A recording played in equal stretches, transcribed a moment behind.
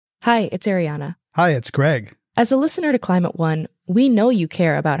Hi, it's Ariana. Hi, it's Greg. As a listener to Climate One, we know you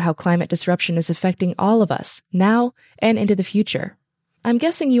care about how climate disruption is affecting all of us, now and into the future. I'm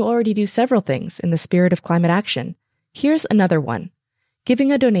guessing you already do several things in the spirit of climate action. Here's another one.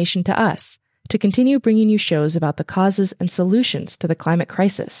 Giving a donation to us to continue bringing you shows about the causes and solutions to the climate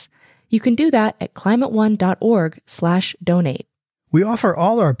crisis. You can do that at climateone.org/donate. We offer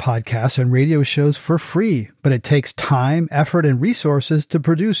all our podcasts and radio shows for free, but it takes time, effort, and resources to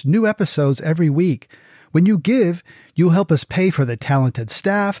produce new episodes every week. When you give, you'll help us pay for the talented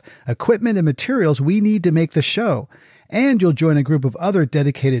staff, equipment, and materials we need to make the show. And you'll join a group of other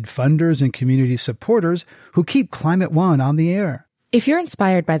dedicated funders and community supporters who keep Climate One on the air. If you're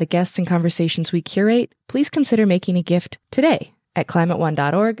inspired by the guests and conversations we curate, please consider making a gift today at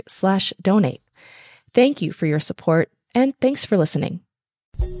climateone.org/donate. Thank you for your support, and thanks for listening.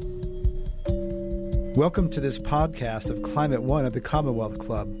 Welcome to this podcast of Climate One at the Commonwealth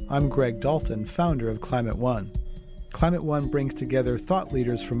Club. I'm Greg Dalton, founder of Climate One. Climate One brings together thought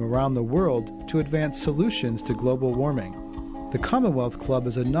leaders from around the world to advance solutions to global warming. The Commonwealth Club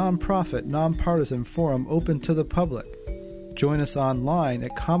is a nonprofit, nonpartisan forum open to the public. Join us online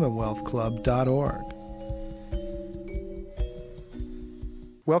at commonwealthclub.org.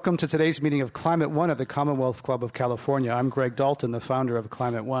 Welcome to today's meeting of Climate One at the Commonwealth Club of California. I'm Greg Dalton, the founder of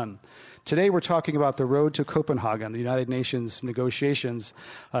Climate One. Today we're talking about the road to Copenhagen. The United Nations negotiations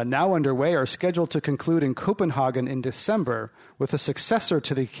now underway are scheduled to conclude in Copenhagen in December with a successor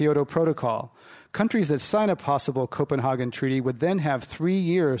to the Kyoto Protocol. Countries that sign a possible Copenhagen Treaty would then have 3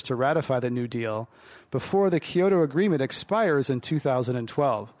 years to ratify the New Deal before the Kyoto Agreement expires in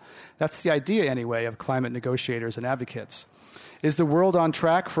 2012. That's the idea, anyway, of climate negotiators and advocates. Is the world on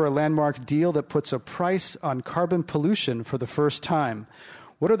track for a landmark deal that puts a price on carbon pollution for the first time?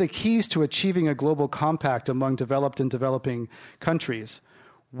 What are the keys to achieving a global compact among developed and developing countries?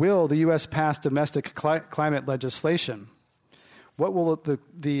 Will the U.S. pass domestic climate legislation? What will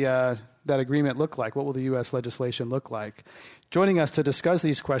that agreement look like? What will the U.S. legislation look like? Joining us to discuss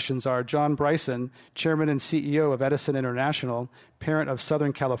these questions are John Bryson, Chairman and CEO of Edison International, parent of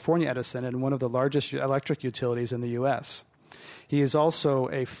Southern California Edison, and one of the largest electric utilities in the U.S. He is also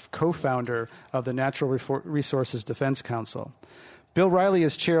a co-founder of the Natural Resources Defense Council. Bill Riley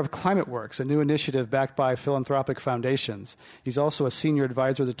is chair of ClimateWorks, a new initiative backed by philanthropic foundations. He's also a senior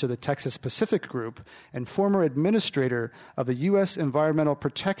advisor to the Texas Pacific Group and former administrator of the U.S. Environmental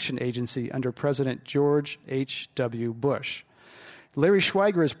Protection Agency under President George H.W. Bush. Larry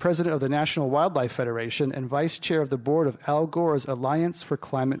Schweiger is president of the National Wildlife Federation and vice chair of the board of Al Gore's Alliance for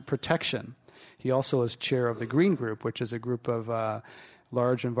Climate Protection. He also is chair of the Green Group, which is a group of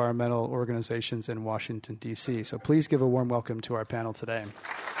large environmental organizations in Washington, D.C. So please give a warm welcome to our panel today.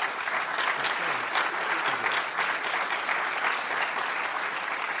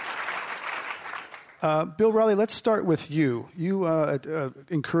 Bill Riley, let's start with you. You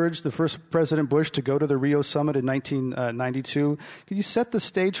encouraged the first President Bush to go to the Rio Summit in 1992. Can you set the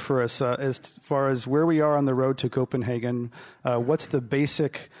stage for us as far as where we are on the road to Copenhagen? What's the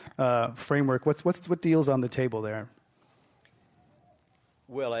basic framework? What deal's on the table there?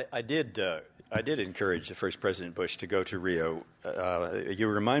 Well, I did encourage the first President Bush to go to Rio. You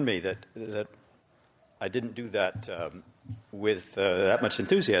remind me that I didn't do that with that much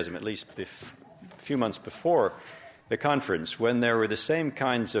enthusiasm, at least a few months before the conference, when there were the same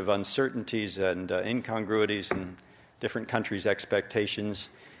kinds of uncertainties and incongruities in different countries' expectations,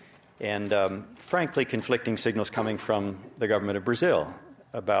 and frankly conflicting signals coming from the government of Brazil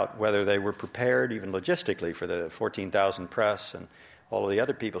about whether they were prepared, even logistically, for the 14,000 press and all of the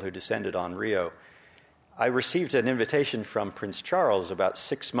other people who descended on Rio. I received an invitation from Prince Charles about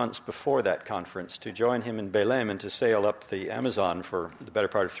 6 months before that conference to join him in Belém and to sail up the Amazon for the better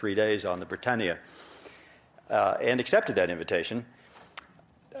part of 3 days on the Britannia, and accepted that invitation,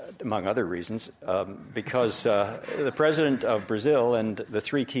 among other reasons, because the president of Brazil and the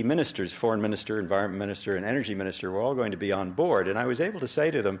three key ministers, foreign minister, environment minister, and energy minister, were all going to be on board. And I was able to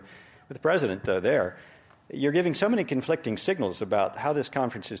say to them, with the president there, you're giving so many conflicting signals about how this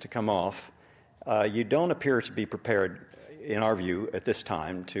conference is to come off. You don't appear to be prepared, in our view, at this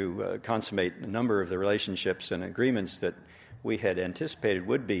time, to consummate a number of the relationships and agreements that we had anticipated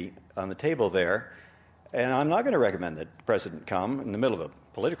would be on the table there. And I'm not going to recommend that the president come in the middle of a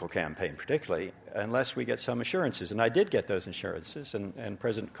political campaign, particularly, unless we get some assurances. And I did get those assurances, and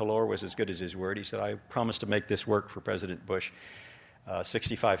President Collor was as good as his word. He said, I promise to make this work for President Bush.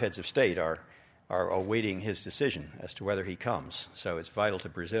 65 heads of state are awaiting his decision as to whether he comes. So it's vital to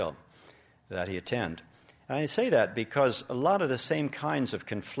Brazil that he attend. And I say that because a lot of the same kinds of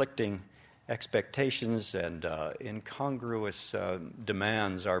conflicting expectations and incongruous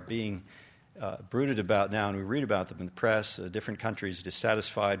demands are being brooded about now, and we read about them in the press. Different countries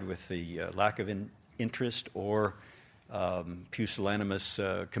dissatisfied with the lack of interest or pusillanimous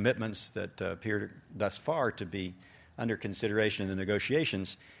commitments that appear thus far to be under consideration in the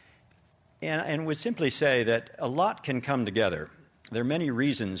negotiations, and would simply say that a lot can come together. There are many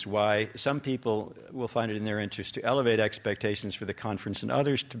reasons why some people will find it in their interest to elevate expectations for the conference and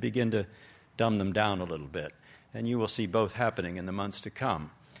others to begin to dumb them down a little bit. And you will see both happening in the months to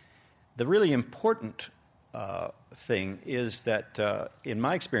come. The really important thing is that, in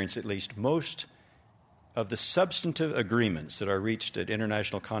my experience at least, most of the substantive agreements that are reached at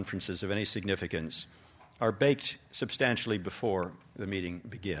international conferences of any significance are baked substantially before the meeting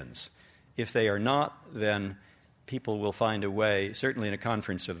begins. If they are not, then people will find a way, certainly in a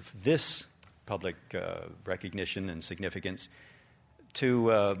conference of this public recognition and significance,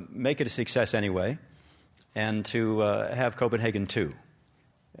 to make it a success anyway, and to have Copenhagen II,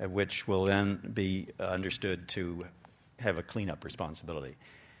 which will then be understood to have a cleanup responsibility.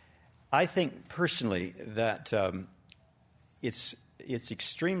 I think personally that it's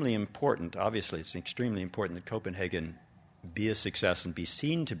extremely important, obviously it's extremely important that Copenhagen be a success and be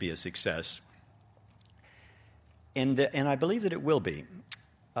seen to be a success. And I believe that it will be.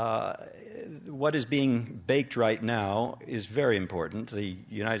 What is being baked right now is very important. The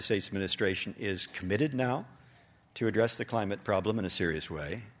United States administration is committed now to address the climate problem in a serious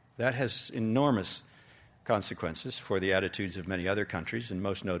way. That has enormous consequences for the attitudes of many other countries, and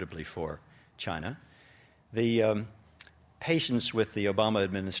most notably for China. The patience with the Obama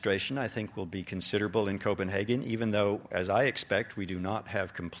administration, I think, will be considerable in Copenhagen, even though, as I expect, we do not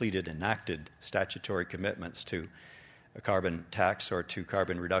have completed, enacted statutory commitments to a carbon tax or to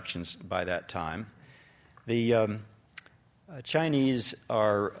carbon reductions by that time. The Chinese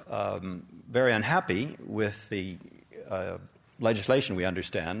are very unhappy with the legislation, we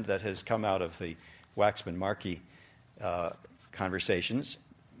understand, that has come out of the Waxman-Markey conversations,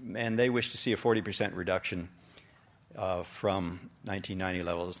 and they wish to see a 40% reduction from 1990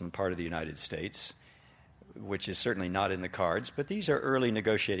 levels in part of the United States, which is certainly not in the cards. But these are early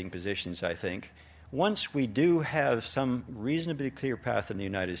negotiating positions, I think. Once we do have some reasonably clear path in the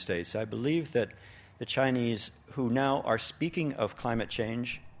United States, I believe that the Chinese, who now are speaking of climate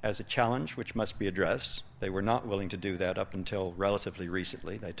change as a challenge which must be addressed, they were not willing to do that up until relatively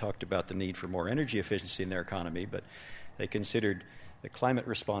recently. They talked about the need for more energy efficiency in their economy, but they considered the climate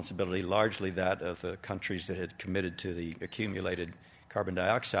responsibility largely that of the countries that had committed to the accumulated carbon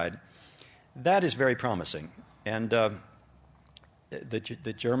dioxide. That is very promising. And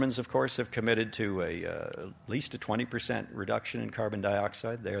the Germans, of course, have committed to at least a 20% reduction in carbon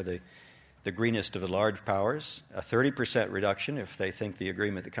dioxide. They're the greenest of the large powers. A 30% reduction if they think the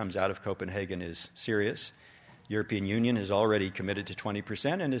agreement that comes out of Copenhagen is serious. European Union has already committed to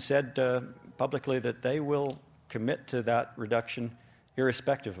 20% and has said publicly that they will commit to that reduction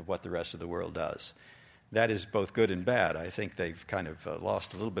irrespective of what the rest of the world does. That is both good and bad. I think they've kind of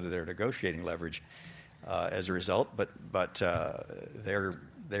lost a little bit of their negotiating leverage as a result, but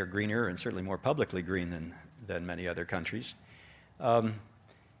they're greener and certainly more publicly green than many other countries.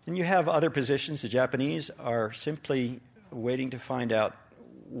 And you have other positions. The Japanese are simply waiting to find out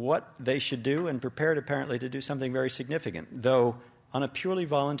what they should do and prepared apparently to do something very significant, though on a purely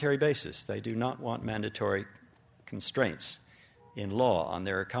voluntary basis. They do not want mandatory constraints in law on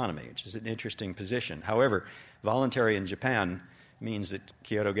their economy, which is an interesting position. However, voluntary in Japan means that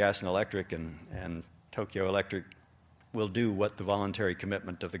Kyoto Gas and Electric and Tokyo Electric will do what the voluntary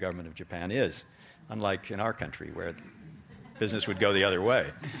commitment of the government of Japan is, unlike in our country where business would go the other way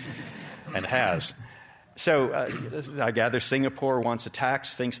and has. So I gather Singapore wants a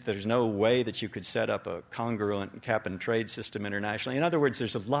tax, thinks there's no way that you could set up a congruent cap-and-trade system internationally. In other words,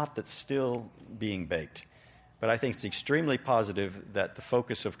 there's a lot that's still being baked. But I think it's extremely positive that the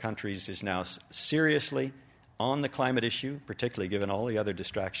focus of countries is now seriously on the climate issue, particularly given all the other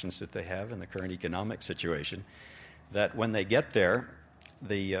distractions that they have in the current economic situation, that when they get there,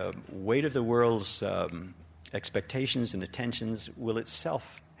 the weight of the world's expectations and attentions will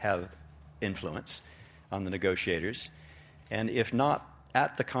itself have influence on the negotiators. And if not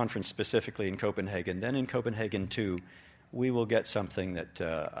at the conference specifically in Copenhagen, then in Copenhagen too, we will get something that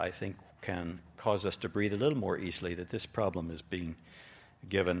I think can cause us to breathe a little more easily, that this problem is being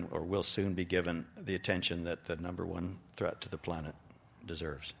given or will soon be given the attention that the number one threat to the planet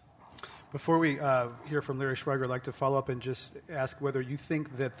deserves. Before we hear from Larry Schweiger, I'd like to follow up and just ask whether you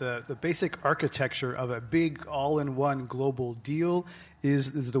think that the basic architecture of a big all-in-one global deal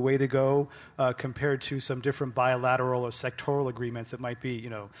is the way to go compared to some different bilateral or sectoral agreements that might be,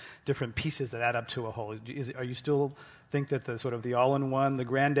 different pieces that add up to a whole. Are you still think that the sort of the all-in-one, the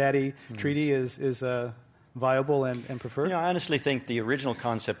granddaddy treaty is viable and preferred? I honestly think the original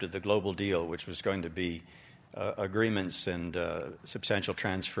concept of the global deal, which was going to be agreements and substantial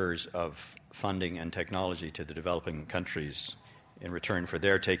transfers of funding and technology to the developing countries in return for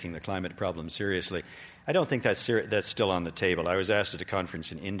their taking the climate problem seriously, I don't think that's still on the table. I was asked at a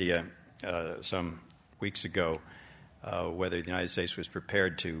conference in India some weeks ago whether the United States was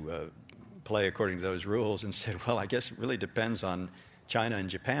prepared to play according to those rules, and said, well, I guess it really depends on China and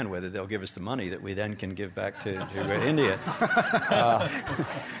Japan whether they'll give us the money that we then can give back to India.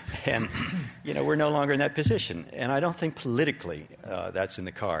 And, we're no longer in that position. And I don't think politically that's in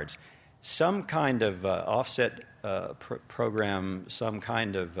the cards. Some kind of offset program, some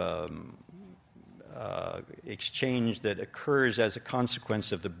kind of exchange that occurs as a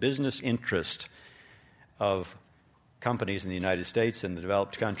consequence of the business interest of companies in the United States and the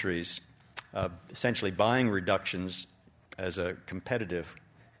developed countries essentially buying reductions as a competitive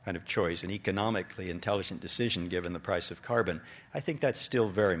kind of choice, an economically intelligent decision given the price of carbon, I think that's still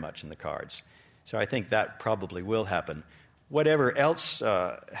very much in the cards. So I think that probably will happen. Whatever else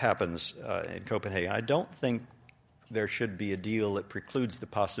happens in Copenhagen, I don't think there should be a deal that precludes the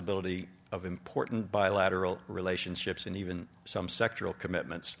possibility of important bilateral relationships and even some sectoral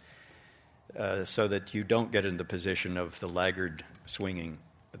commitments so that you don't get in the position of the laggard swinging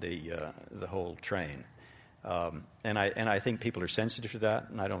the whole train. And I think people are sensitive to that,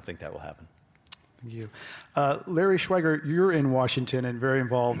 and I don't think that will happen. Thank you. Larry Schweiger, you're in Washington and very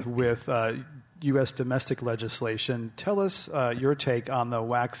involved with U.S. domestic legislation. Tell us your take on the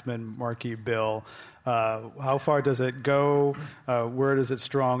Waxman-Markey bill. How far does it go? Where is it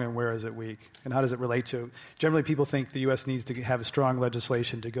strong and where is it weak? And how does it relate to? Generally, people think the U.S. needs to have a strong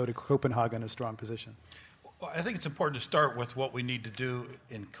legislation to go to Copenhagen in a strong position. Well, I think it's important to start with what we need to do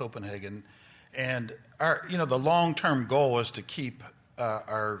in Copenhagen. And the long-term goal is to keep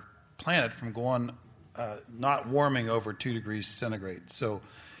our planet from going, not warming over 2 degrees centigrade. So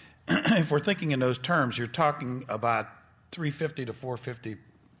if we're thinking in those terms, you're talking about 350 to 450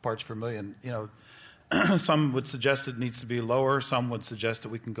 parts per million. Some would suggest it needs to be lower. Some would suggest that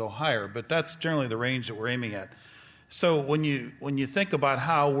we can go higher. But that's generally the range that we're aiming at. So when you think about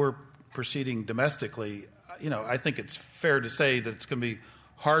how we're proceeding domestically, I think it's fair to say that it's going to be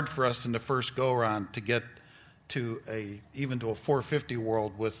hard for us in the first go-around to get to even to a 450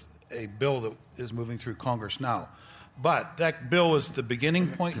 world with a bill that is moving through Congress now. But that bill is the beginning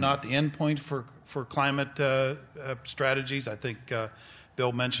point, not the end point for climate strategies. I think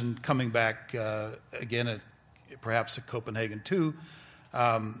Bill mentioned coming back again perhaps at Copenhagen too.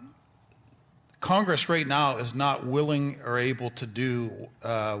 Congress right now is not willing or able to do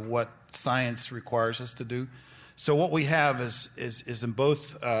what science requires us to do. So what we have is in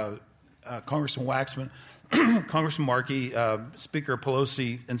both Congressman Waxman, Congressman Markey, Speaker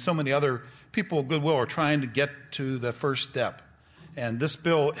Pelosi, and so many other people of goodwill are trying to get to the first step. And this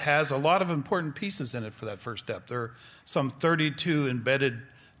bill has a lot of important pieces in it for that first step. There are some 32 embedded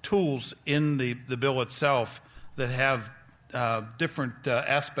tools in the bill itself that have different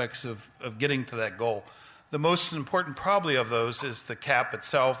aspects of getting to that goal. The most important probably of those is the cap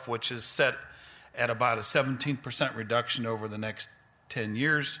itself, which is set at about a 17% reduction over the next 10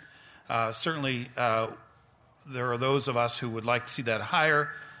 years. Certainly, there are those of us who would like to see that higher.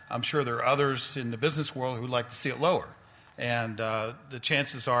 I'm sure there are others in the business world who would like to see it lower. And the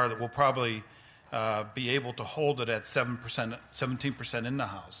chances are that we'll probably be able to hold it at 17% in the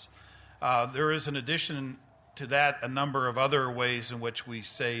House. There is, in addition to that, a number of other ways in which we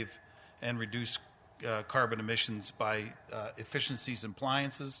save and reduce carbon emissions by efficiencies in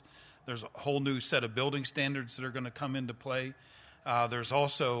appliances. There's a whole new set of building standards that are going to come into play. There's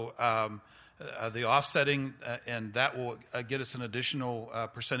also the offsetting, and that will get us an additional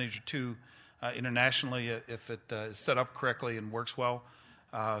percentage or two internationally if it is set up correctly and works well.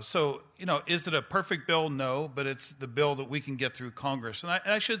 So, is it a perfect bill? No, but it's the bill that we can get through Congress. And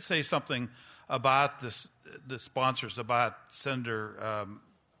I should say something about the sponsors, about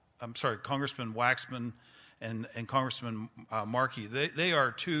Congressman Waxman and Congressman Markey. They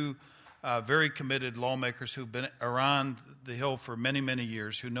are two very committed lawmakers who've been around the Hill for many, many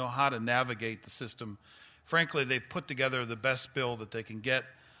years, who know how to navigate the system. Frankly, they've put together the best bill that they can get.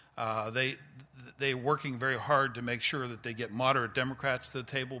 They're working very hard to make sure that they get moderate Democrats to the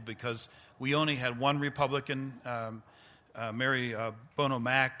table, because we only had one Republican Mary Bono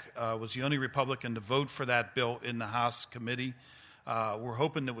Mack was the only Republican to vote for that bill in the House committee. We're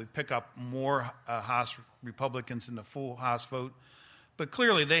hoping that we pick up more House Republicans in the full House vote. But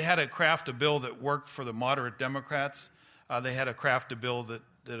clearly, they had to craft a bill that worked for the moderate Democrats. They had to craft a bill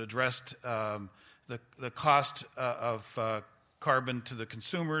that addressed the cost of carbon to the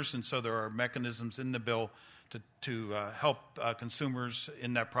consumers, and so there are mechanisms in the bill to help consumers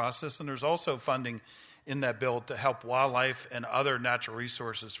in that process. And there's also funding in that bill to help wildlife and other natural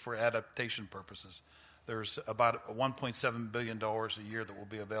resources for adaptation purposes. There's about $1.7 billion a year that will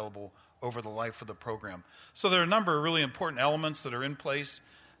be available over the life of the program. So there are a number of really important elements that are in place.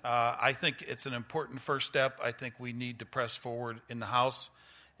 I think it's an important first step. I think we need to press forward in the House,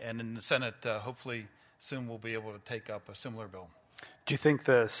 and in the Senate, hopefully soon we'll be able to take up a similar bill. Do you think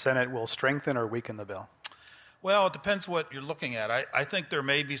the Senate will strengthen or weaken the bill? Well, it depends what you're looking at. I think there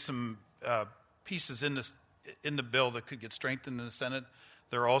may be some pieces in the bill that could get strengthened in the Senate.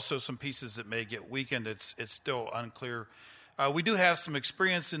 There are also some pieces that may get weakened. It's still unclear. We do have some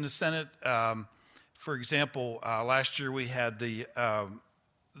experience in the Senate. For example, last year we had the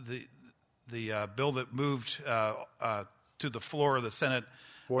bill that moved to the floor of the Senate.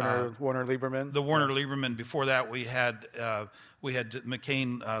 Warner Lieberman. The Warner Lieberman. Before that, we had the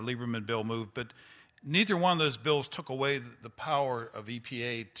McCain Lieberman bill moved, but neither one of those bills took away the power of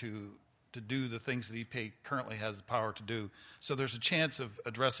EPA to do the things that EPA currently has the power to do. So there's a chance of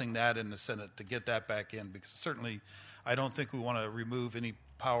addressing that in the Senate to get that back in, because certainly I don't think we want to remove any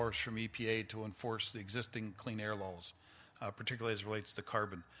powers from EPA to enforce the existing clean air laws, particularly as it relates to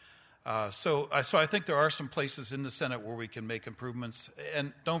carbon. So I think there are some places in the Senate where we can make improvements.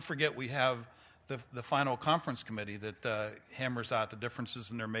 And don't forget, we have the final conference committee that hammers out the differences,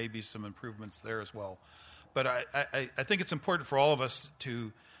 and there may be some improvements there as well. But I think it's important for all of us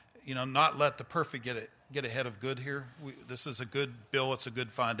to not let the perfect get ahead of good here. This is a good bill. It's a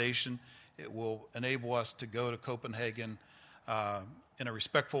good foundation. It will enable us to go to Copenhagen in a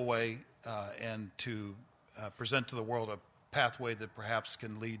respectful way and to present to the world a pathway that perhaps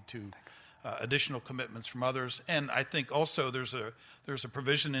can lead to additional commitments from others. And I think also there's a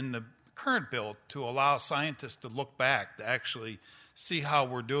provision in the current bill to allow scientists to look back, to actually see how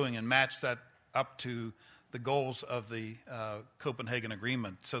we're doing and match that up to the goals of the Copenhagen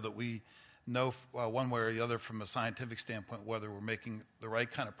Agreement, so that we know one way or the other from a scientific standpoint whether we're making the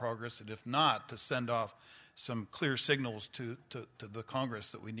right kind of progress, and if not, to send off some clear signals to the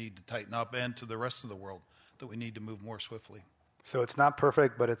Congress that we need to tighten up, and to the rest of the world that we need to move more swiftly. So it's not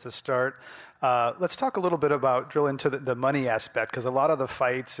perfect, but it's a start. Let's talk a little bit drill into the money aspect, because a lot of the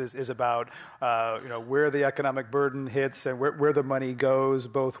fights is about where the economic burden hits and where the money goes,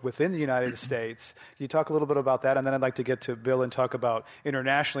 both within the United States. Can you talk a little bit about that? And then I'd like to get to Bill and talk about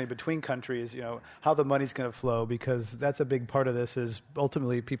internationally between countries, how the money's going to flow, because that's a big part of this. Is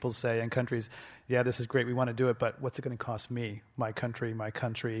ultimately people say in countries, yeah, this is great, we want to do it, but what's it going to cost me, my country, my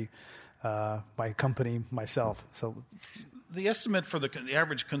company, myself? So the estimate for the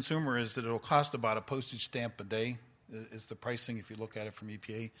average consumer is that it will cost about a postage stamp a day, is the pricing if you look at it from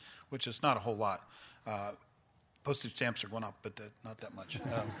EPA, which is not a whole lot. Postage stamps are going up, but not that much.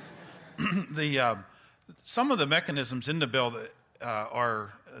 Some of the mechanisms in the bill that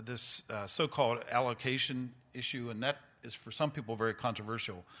are this so-called allocation issue, and that is for some people very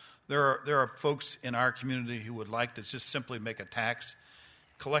controversial. There are folks in our community who would like to just simply make a tax,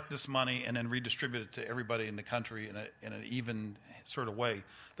 collect this money, and then redistribute it to everybody in the country in an even sort of way.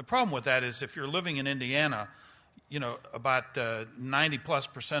 The problem with that is if you're living in Indiana, about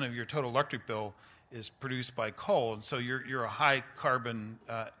 90+% of your total electric bill is produced by coal, and so you're a high carbon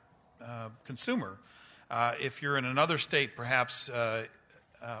consumer. If you're in another state, perhaps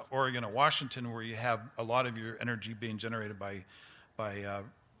Oregon or Washington, where you have a lot of your energy being generated by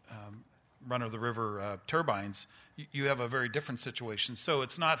run-of-the-river turbines, you have a very different situation. So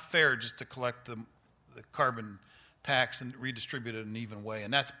it's not fair just to collect the carbon tax and redistribute it in an even way.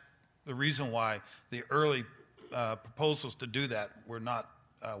 And that's the reason why the early proposals to do that were not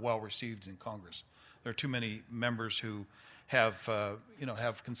well received in Congress. There are too many members who have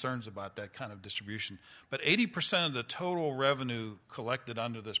concerns about that kind of distribution. But 80% of the total revenue collected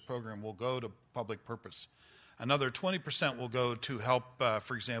under this program will go to public purpose. Another 20% will go to help,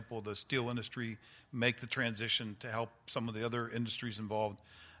 for example, the steel industry make the transition, to help some of the other industries involved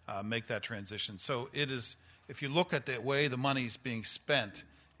make that transition. So it is, if you look at the way the money is being spent,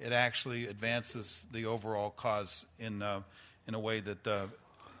 it actually advances the overall cause in a way that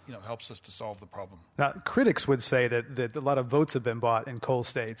helps us to solve the problem. Now, critics would say that a lot of votes have been bought in coal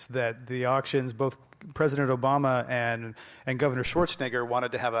states, that the auctions, both President Obama and Governor Schwarzenegger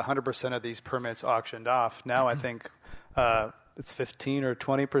wanted to have 100% of these permits auctioned off. Now I think it's 15 or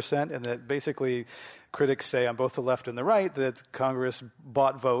 20%, and that basically critics say on both the left and the right that Congress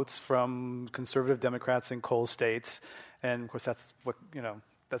bought votes from conservative Democrats in coal states, and of course that's what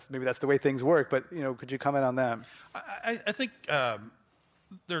that's the way things work. But could you comment on that? I think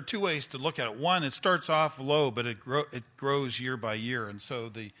there are two ways to look at it. One, it starts off low, but it grows year by year, and so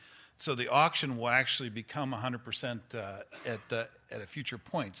the auction will actually become 100% at a future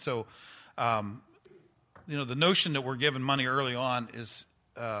point. So, the notion that we're given money early on is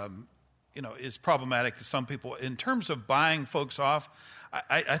problematic to some people. In terms of buying folks off,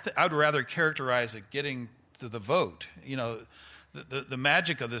 I would rather characterize it getting to the vote. The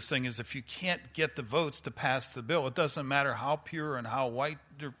magic of this thing is if you can't get the votes to pass the bill, it doesn't matter how pure and how white,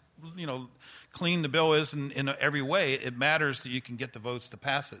 clean the bill is in every way. It matters that you can get the votes to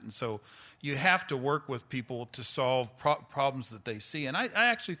pass it. And so you have to work with people to solve problems that they see. And I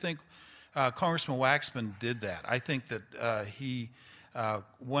actually think Congressman Waxman did that. I think that he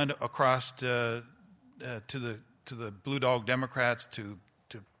went across to the Blue Dog Democrats, to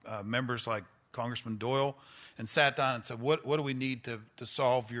members like Congressman Doyle, and sat down and said, what do we need to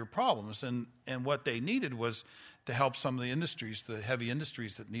solve your problems? And what they needed was to help some of the industries, the heavy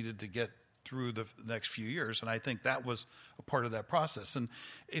industries that needed to get through the next few years. And I think that was a part of that process. And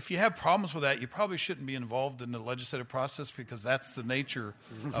if you have problems with that, you probably shouldn't be involved in the legislative process, because that's the nature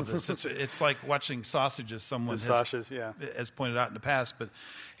of this. It's like watching sausage, as someone has pointed out in the past. But,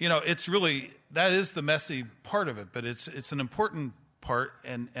 it's really, that is the messy part of it. But it's an important part.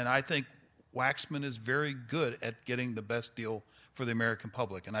 And I think Waxman is very good at getting the best deal for the American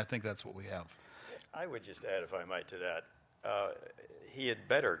public. And I think that's what we have. I would just add, if I might, to that, he had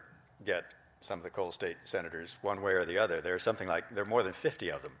better get some of the coal state senators one way or the other. There are more than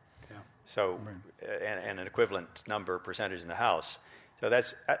 50 of them. Yeah. So, and an equivalent number percentage in the House. So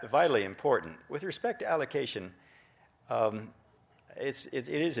that's vitally important. With respect to allocation, it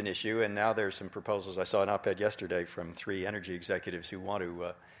is an issue, and now there's some proposals. I saw an op-ed yesterday from 3 energy executives who want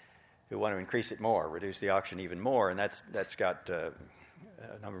to increase it more, reduce the auction even more, and that's got a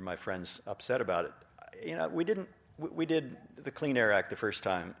number of my friends upset about it. We did the Clean Air Act the first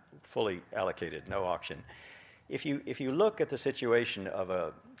time, fully allocated, no auction. If you look at the situation of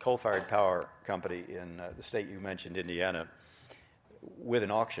a coal-fired power company in the state you mentioned, Indiana, with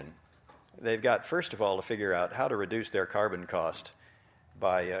an auction, they've got, first of all, to figure out how to reduce their carbon cost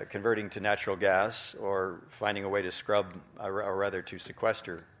by converting to natural gas or finding a way to scrub, or rather to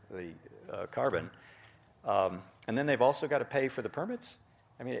sequester the carbon. And then they've also got to pay for the permits.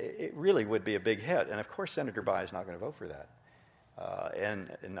 I mean, it really would be a big hit. And, of course, Senator Bayh is not going to vote for that. And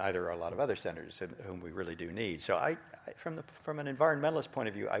neither are a lot of other senators whom we really do need. So from an environmentalist point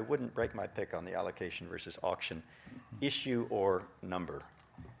of view, I wouldn't break my pick on the allocation versus auction issue or number.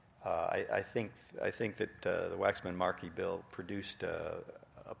 I think that the Waxman-Markey bill produced a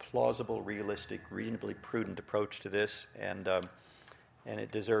plausible, realistic, reasonably prudent approach to this, and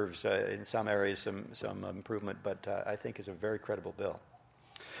it deserves, in some areas, some improvement, but I think is a very credible bill.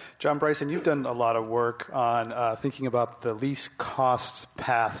 John Bryson, you've done a lot of work on thinking about the least cost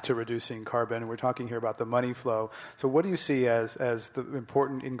path to reducing carbon. We're talking here about the money flow. So what do you see as the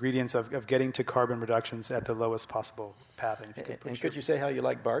important ingredients of getting to carbon reductions at the lowest possible path? And could you say how you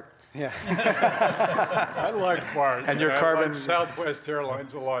like BART? Yeah. I like BART. And your carbon... I like Southwest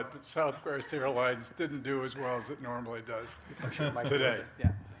Airlines a lot, but Southwest Airlines didn't do as well as it normally does today.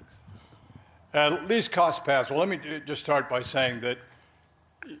 Yeah. Least cost path. Well, let me just start by saying that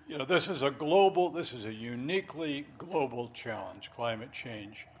this is a uniquely global challenge, climate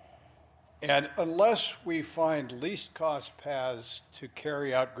change. And unless we find least cost paths to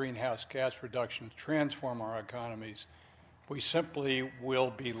carry out greenhouse gas reductions, transform our economies, we simply will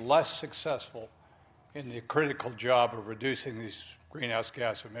be less successful in the critical job of reducing these greenhouse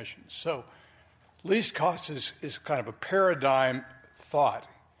gas emissions. So least cost is kind of a paradigm thought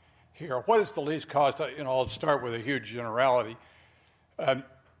here. What is the least cost? I'll start with a huge generality. The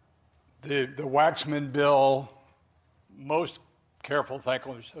Waxman bill, most careful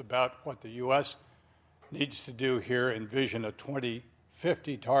thinkers about what the U.S. needs to do here envision a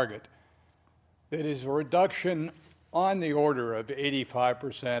 2050 target that is a reduction on the order of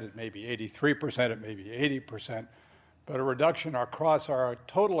 85%, it may be 83%, it may be 80%, but a reduction across our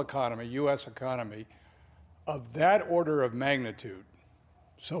total economy, U.S. economy, of that order of magnitude.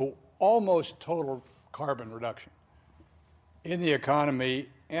 So almost total carbon reduction in the economy,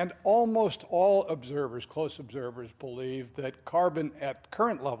 and almost all observers, close observers, believe that carbon at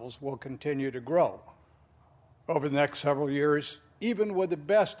current levels will continue to grow over the next several years, even with the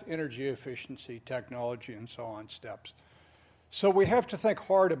best energy efficiency technology and so on steps. So we have to think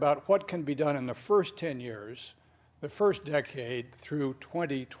hard about what can be done in the first 10 years the first decade through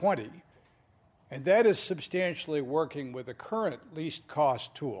 2020. And that is substantially working with the current least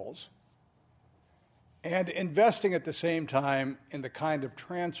cost tools and investing at the same time in the kind of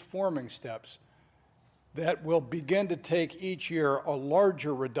transforming steps that will begin to take each year a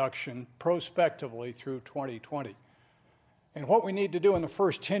larger reduction prospectively through 2020. And what we need to do in the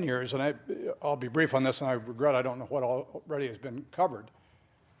first 10 years, and I'll be brief on this, and I regret I don't know what already has been covered,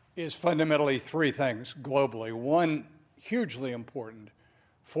 is fundamentally three things globally. One, hugely important,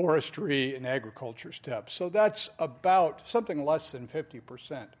 forestry and agriculture steps. So that's about something less than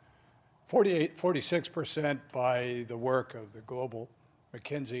 50%. 46% by the work of the Global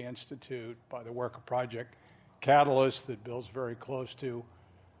McKinsey Institute, by the work of Project Catalyst that Bill's very close to.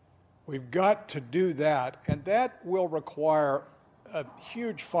 We've got to do that, and that will require a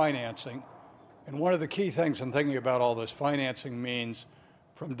huge financing. And one of the key things in thinking about all this financing means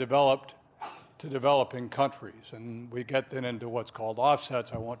from developed to developing countries. And we get then into what's called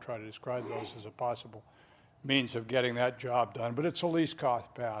offsets. I won't try to describe those as a possible means of getting that job done, but it's a least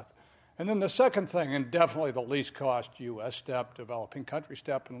cost path. And then the second thing, and definitely the least cost U.S. step, developing country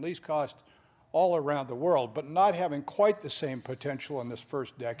step, and least cost all around the world, but not having quite the same potential in this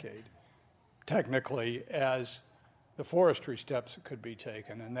first decade, technically, as the forestry steps that could be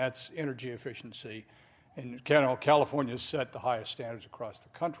taken, and that's energy efficiency. And California has set the highest standards across the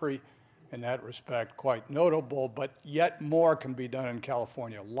country in that respect, quite notable, but yet more can be done in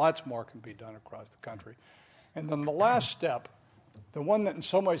California. Lots more can be done across the country. And then the last step, the one that in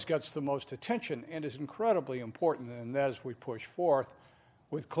some ways gets the most attention and is incredibly important, and that is we push forth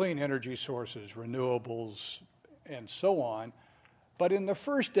with clean energy sources, renewables, and so on. But in the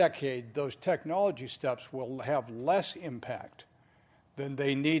first decade, those technology steps will have less impact than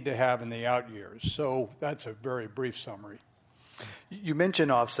they need to have in the out years. So that's a very brief summary. You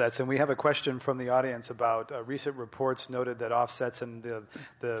mentioned offsets, and we have a question from the audience about recent reports noted that offsets in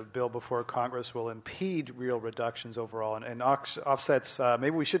the bill before Congress will impede real reductions overall. And offsets,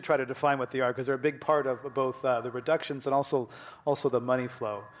 maybe we should try to define what they are, because they're a big part of both the reductions and also the money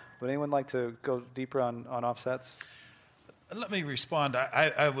flow. Would anyone like to go deeper on offsets? Let me respond.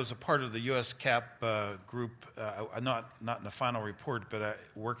 I was a part of the U.S. CAP group, not in the final report, but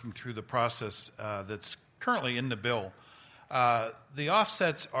working through the process that's currently in the bill. The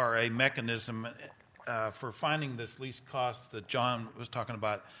offsets are a mechanism for finding this least cost that John was talking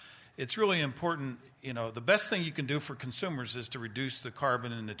about. It's really important, the best thing you can do for consumers is to reduce the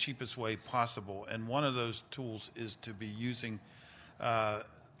carbon in the cheapest way possible. And one of those tools is to be using the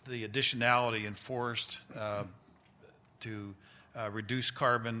additionality in forest to reduce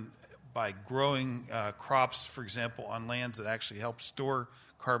carbon by growing crops, for example, on lands that actually help store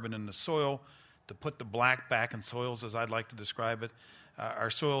carbon in the soil, to put the black back in soils, as I'd like to describe it. Our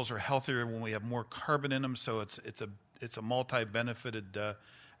soils are healthier when we have more carbon in them, so it's a multi-benefited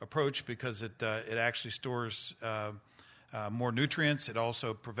approach because it actually stores more nutrients. It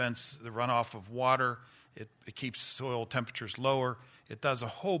also prevents the runoff of water. It keeps soil temperatures lower. It does a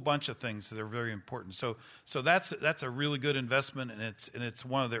whole bunch of things that are very important. So that's a really good investment, and it's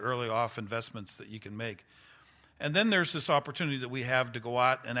one of the early off investments that you can make. And then there's this opportunity that we have to go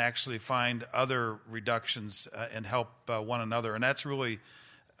out and actually find other reductions and help one another. And that's really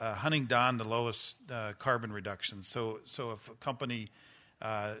hunting down the lowest carbon reductions. So if a company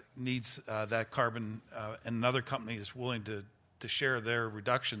needs that carbon and another company is willing to share their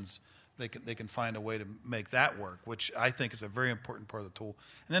reductions, they can find a way to make that work, which I think is a very important part of the tool.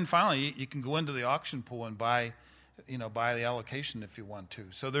 And then finally, you can go into the auction pool and buy the allocation if you want to.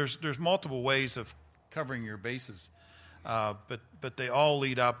 So there's multiple ways of covering your bases, but they all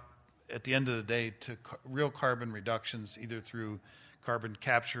lead up at the end of the day to real carbon reductions, either through carbon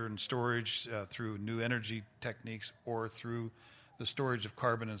capture and storage, through new energy techniques, or through the storage of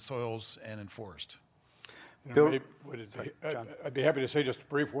carbon in soils and in forest. Bill, I'd be happy to say just a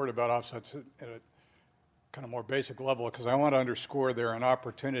brief word about offsets at a kind of more basic level, because I want to underscore they're an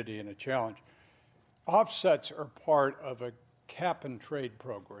opportunity and a challenge. Offsets are part of a cap-and-trade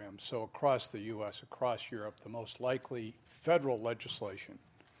program. So across the U.S., across Europe, the most likely federal legislation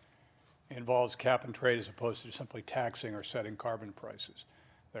involves cap-and-trade as opposed to simply taxing or setting carbon prices.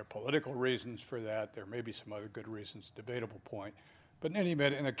 There are political reasons for that. There may be some other good reasons, debatable point. But in any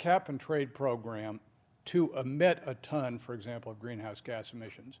event, in a cap-and-trade program, to emit a ton, for example, of greenhouse gas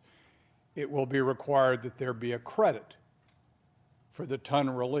emissions, it will be required that there be a credit for the ton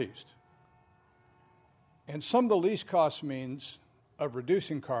released. And some of the least cost means of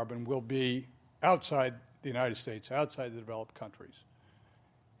reducing carbon will be outside the United States, outside the developed countries.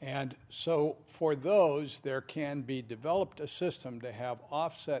 And so for those, there can be developed a system to have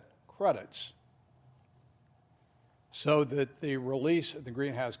offset credits so that the release of the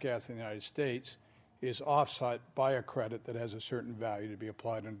greenhouse gas in the United States is offset by a credit that has a certain value to be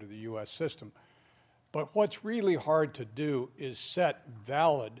applied under the U.S. system. But what's really hard to do is set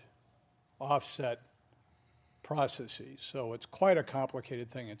valid offset processes. So it's quite a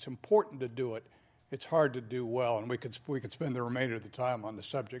complicated thing. It's important to do it. It's hard to do well, and we could spend the remainder of the time on the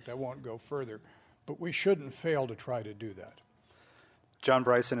subject. I won't go further, but we shouldn't fail to try to do that. John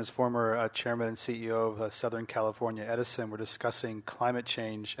Bryson is former chairman and CEO of Southern California Edison. We're discussing climate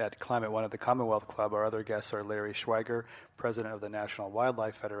change at Climate One at the Commonwealth Club. Our other guests are Larry Schweiger, president of the National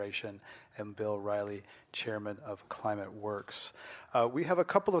Wildlife Federation, and Bill Riley, chairman of Climate Works. We have a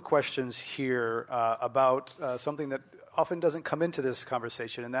couple of questions here about something that often doesn't come into this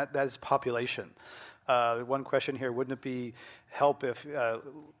conversation, and that is population. One question here, wouldn't it be help if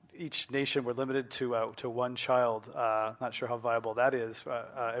each nation were limited to one child? Not sure how viable that is.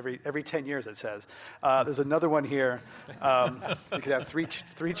 Every 10 years, it says. There's another one here. You could have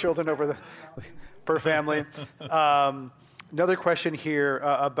three children per family. Another question here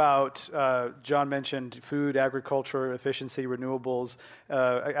about, John mentioned food, agriculture, efficiency, renewables,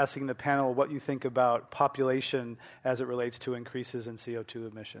 asking the panel what you think about population as it relates to increases in CO2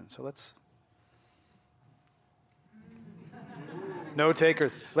 emissions. So let's... No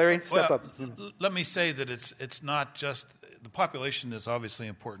takers. Larry, step up. Let me say that it's not just the population is obviously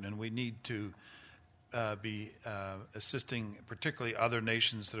important, and we need to be assisting, particularly other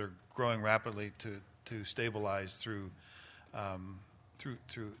nations that are growing rapidly, to stabilize through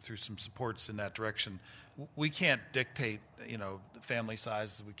some supports in that direction. We can't dictate, family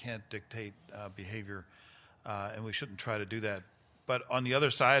sizes. We can't dictate behavior, and we shouldn't try to do that. But on the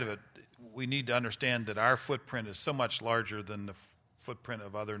other side of it, we need to understand that our footprint is so much larger than the footprint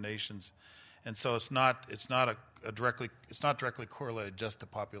of other nations, and so it's not directly correlated just to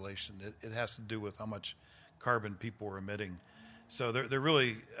population. It has to do with how much carbon people are emitting. So they're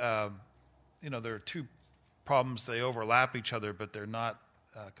really, there are two problems. They overlap each other, but they're not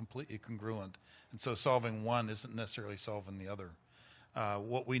completely congruent. And so solving one isn't necessarily solving the other.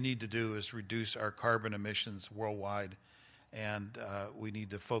 What we need to do is reduce our carbon emissions worldwide, and we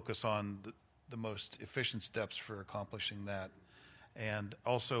need to focus on the most efficient steps for accomplishing that. And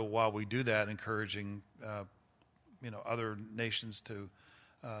also, while we do that, encouraging other nations to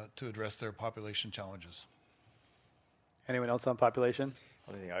address their population challenges. Anyone else on population?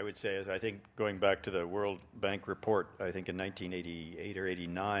 The only thing I would say is I think going back to the World Bank report, I think in 1988 or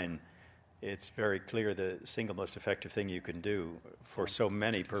 89, it's very clear the single most effective thing you can do for so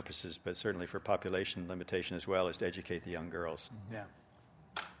many purposes, but certainly for population limitation as well, is to educate the young girls. Yeah.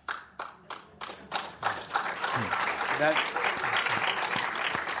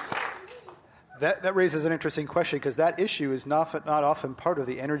 That raises an interesting question, because that issue is not often part of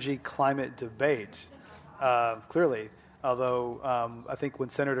the energy climate debate, clearly. Although I think when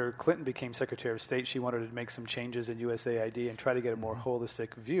Senator Clinton became Secretary of State, she wanted to make some changes in USAID and try to get a more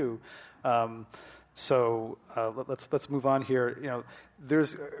holistic view. So let's move on here.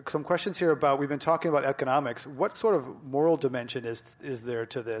 There's some questions here about, we've been talking about economics. What sort of moral dimension is there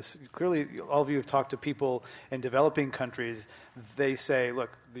to this? Clearly, all of you have talked to people in developing countries. They say,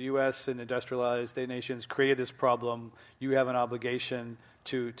 look, the U.S. and industrialized nations created this problem. You have an obligation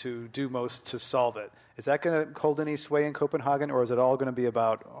to do most to solve it. Is that going to hold any sway in Copenhagen, or is it all going to be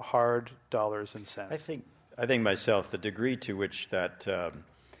about hard dollars and cents? I think myself, the degree to which that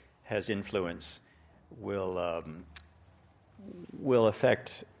has influence will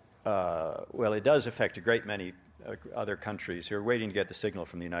affect, it does affect a great many other countries who are waiting to get the signal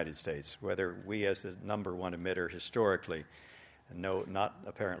from the United States, whether we as the number one emitter historically, no, not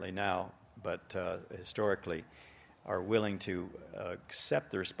apparently now, but historically, are willing to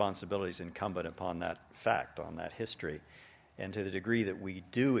accept the responsibilities incumbent upon that fact, on that history. And to the degree that we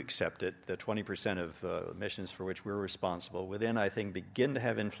do accept it, the 20% of emissions for which we're responsible will then, I think, begin to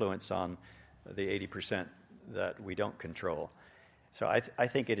have influence on the 80% that we don't control. So I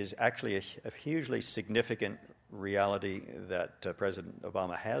think it is actually a hugely significant reality that President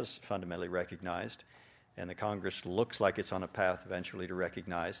Obama has fundamentally recognized, and the Congress looks like it's on a path eventually to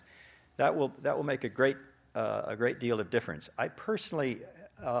recognize. That will make a great deal of difference. I personally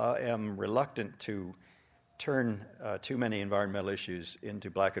am reluctant to turn too many environmental issues into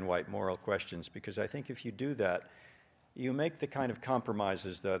black and white moral questions, because I think if you do that, you make the kind of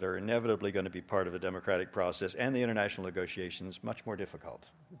compromises that are inevitably going to be part of the democratic process and the international negotiations much more difficult.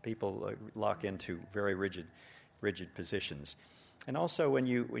 People lock into very rigid positions. And also, when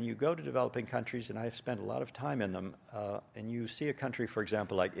you go to developing countries, and I've spent a lot of time in them, and you see a country, for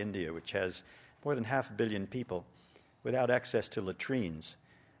example, like India, which has more than 500 million people without access to latrines,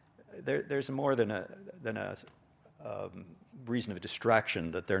 there's more than a reason of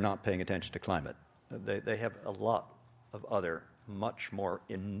distraction that they're not paying attention to climate. They have a lot of other much more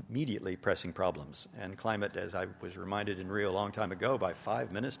immediately pressing problems. And climate, as I was reminded in Rio a long time ago by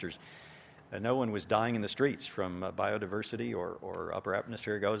 5 ministers, no one was dying in the streets from biodiversity or upper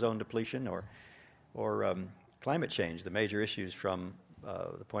atmospheric ozone depletion or climate change, the major issues from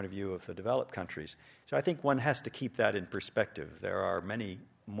the point of view of the developed countries. So I think one has to keep that in perspective. There are many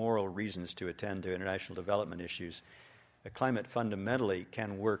moral reasons to attend to international development issues. Climate fundamentally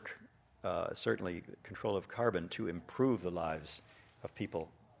can work, certainly control of carbon, to improve the lives of people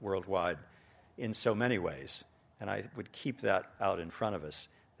worldwide in so many ways. And I would keep that out in front of us,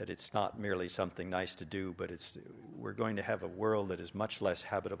 that it's not merely something nice to do, but we're going to have a world that is much less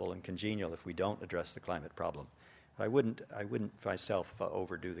habitable and congenial if we don't address the climate problem. I wouldn't myself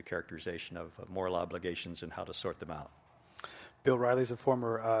overdo the characterization of moral obligations and how to sort them out. Bill Riley is a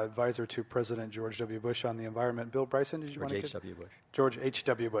former advisor to President George W. Bush on the environment. Bill Bryson, did you want to George H.W. Bush. George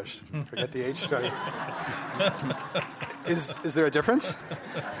H.W. Bush. Forget the H. Is there a difference?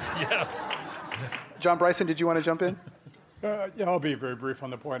 Yeah. John Bryson, did you want to jump in? Yeah, I'll be very brief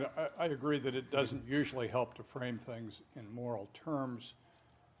on the point. I agree that it doesn't usually help to frame things in moral terms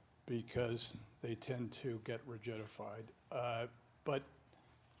because they tend to get rigidified. But,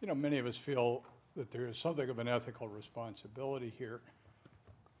 many of us feel that there is something of an ethical responsibility here.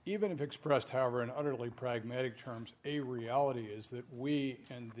 Even if expressed, however, in utterly pragmatic terms, a reality is that we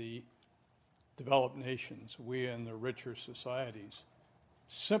in the developed nations, we in the richer societies,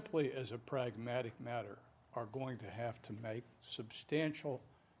 simply as a pragmatic matter, are going to have to make substantial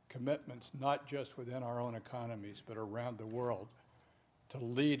commitments, not just within our own economies, but around the world, to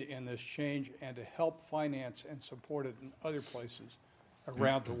lead in this change and to help finance and support it in other places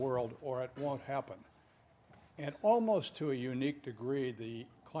around the world, or it won't happen. And almost to a unique degree, the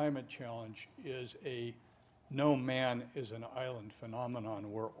climate challenge is a no man is an island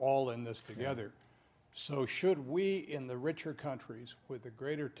phenomenon. We're all in this together. So should we in the richer countries with the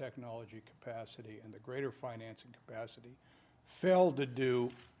greater technology capacity and the greater financing capacity fail to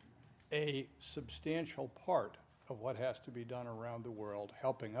do a substantial part of what has to be done around the world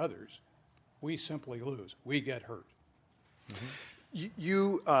helping others, we simply lose. We get hurt. Mm-hmm.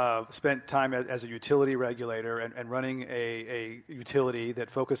 You spent time as a utility regulator and running a utility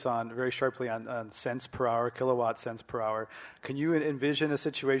that focused very sharply on cents per hour, kilowatt cents per hour. Can you envision a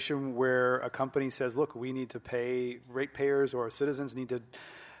situation where a company says, look, we need to pay, ratepayers or citizens need to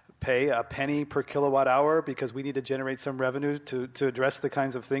pay a penny per kilowatt hour because we need to generate some revenue to address the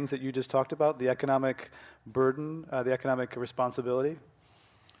kinds of things that you just talked about, the economic burden, the economic responsibility?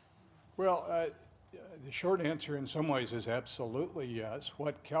 Well, the short answer in some ways is absolutely yes.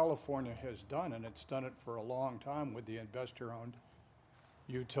 What California has done, and it's done it for a long time with the investor-owned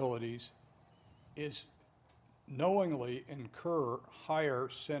utilities, is knowingly incur higher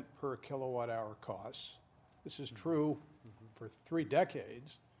cent per kilowatt hour costs. This is true for 3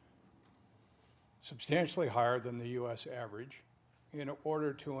 decades, substantially higher than the U.S. average, in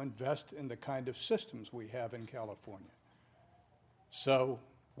order to invest in the kind of systems we have in California. So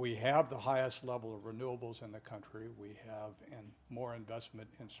we have the highest level of renewables in the country. We have more investment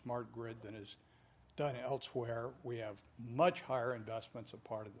in smart grid than is done elsewhere. We have much higher investments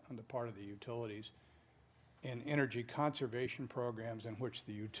on the part of the utilities in energy conservation programs in which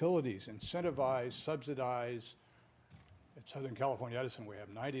the utilities incentivize, subsidize. At Southern California Edison, we have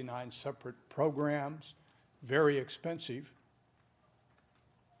 99 separate programs, very expensive.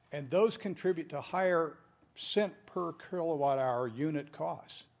 And those contribute to higher cent per kilowatt hour unit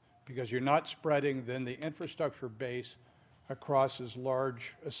costs because you're not spreading then the infrastructure base across as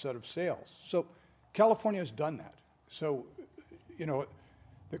large a set of sales. So California has done that. So,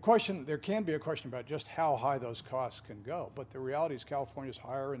 there can be a question about just how high those costs can go, but the reality is California is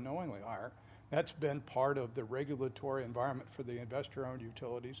higher and knowingly higher. That's been part of the regulatory environment for the investor-owned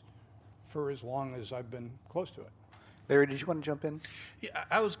utilities for as long as I've been close to it. Larry, did you want to jump in? Yeah,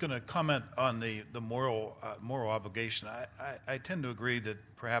 I was going to comment on the moral obligation. I tend to agree that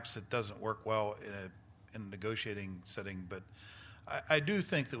perhaps it doesn't work well in a negotiating setting, but I do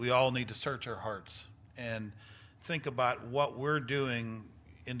think that we all need to search our hearts and think about what we're doing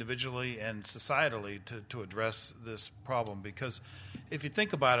individually and societally to address this problem. Because if you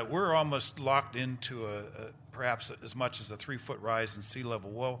think about it, we're almost locked into perhaps as much as a 3-foot rise in sea level.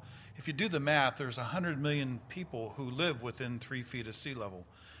 Well, if you do the math, there's 100 million people who live within 3 feet of sea level.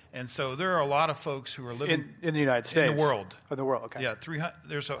 And so there are a lot of folks who are living in the United States. In the world. In the world, okay. Yeah,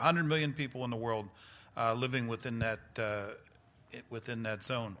 there's 100 million people in the world living within that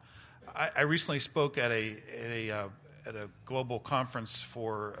zone. I recently spoke at at a global conference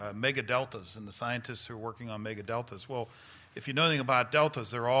for mega deltas and the scientists who are working on mega deltas. Well, if you know anything about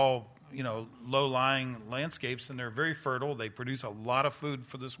deltas, they're all low-lying landscapes, and they're very fertile. They produce a lot of food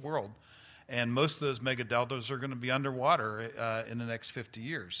for this world. And most of those mega deltas are going to be underwater in the next 50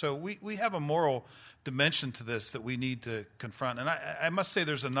 years. So we have a moral dimension to this that we need to confront. And I must say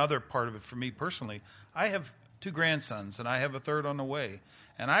there's another part of it for me personally. I have 2 grandsons, and I have a third on the way.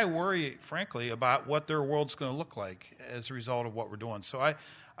 And I worry, frankly, about what their world's going to look like as a result of what we're doing. So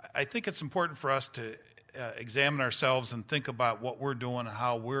I think it's important for us to examine ourselves and think about what we're doing and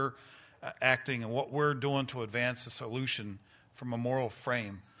how we're acting and what we're doing to advance the solution from a moral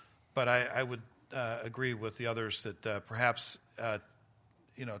frame. But I would agree with the others that perhaps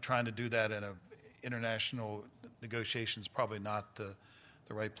trying to do that in an international negotiation is probably not the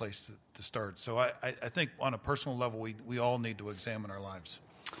right place to start. So I think on a personal level, we all need to examine our lives.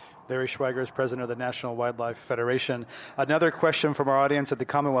 Larry Schweiger is president of the National Wildlife Federation. Another question from our audience at the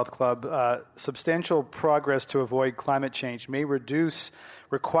Commonwealth Club. Substantial progress to avoid climate change may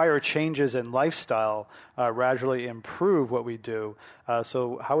require changes in lifestyle, gradually improve what we do.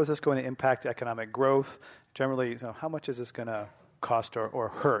 So how is this going to impact economic growth? Generally, how much is this going to cost or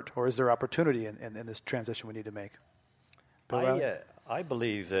hurt? Or is there opportunity in this transition we need to make? I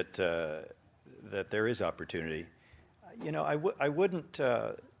believe that there is opportunity.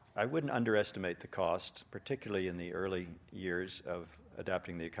 I wouldn't underestimate the cost, particularly in the early years of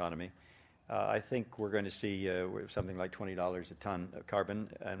adapting the economy. I think we're going to see something like $20 a ton of carbon,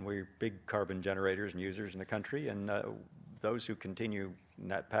 and we're big carbon generators and users in the country, and those who continue in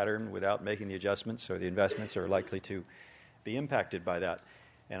that pattern without making the adjustments or the investments are likely to be impacted by that.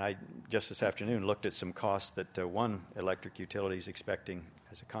 And I just this afternoon looked at some costs that one electric utility is expecting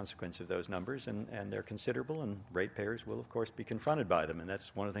as a consequence of those numbers, and they're considerable, and ratepayers will, of course, be confronted by them, and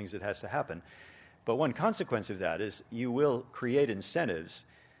that's one of the things that has to happen. But one consequence of that is you will create incentives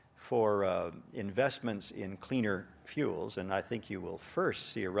for investments in cleaner fuels, and I think you will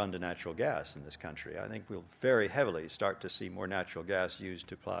first see a run to natural gas in this country. I think we'll very heavily start to see more natural gas used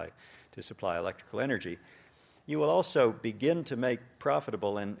to supply electrical energy. You will also begin to make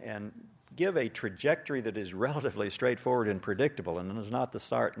profitable and give a trajectory that is relatively straightforward and predictable, and is not the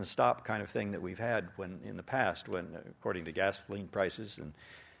start and stop kind of thing that we've had when in the past, when according to gasoline prices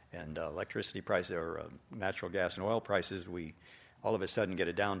and electricity prices or natural gas and oil prices, we all of a sudden get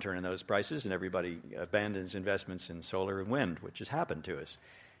a downturn in those prices, and everybody abandons investments in solar and wind, which has happened to us.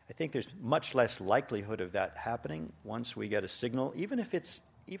 I think there's much less likelihood of that happening once we get a signal, even if it's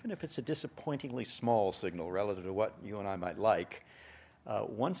a disappointingly small signal relative to what you and I might like.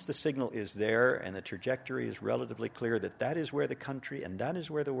 Once the signal is there and the trajectory is relatively clear that is where the country and that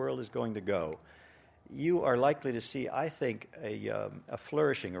is where the world is going to go, you are likely to see, I think, a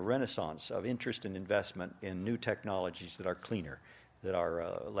flourishing, a renaissance of interest and investment in new technologies that are cleaner, that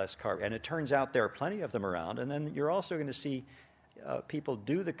are less carbon. And it turns out there are plenty of them around. And then you're also going to see people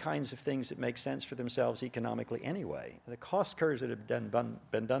do the kinds of things that make sense for themselves economically anyway. The cost curves that have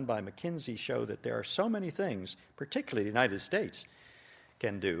been done by McKinsey show that there are so many things, particularly the United States,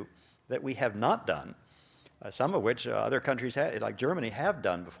 can do that we have not done, some of which other countries, like Germany, have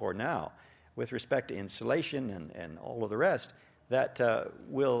done before now, with respect to insulation and all of the rest, that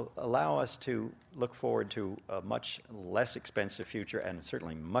will allow us to look forward to a much less expensive future and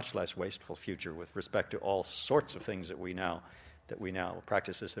certainly much less wasteful future with respect to all sorts of things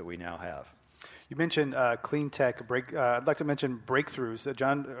practices that we now have. You mentioned clean tech. I'd like to mention breakthroughs.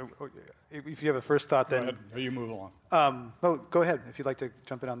 John, if you have a first thought, then... Go ahead. You move along. Go ahead if you'd like to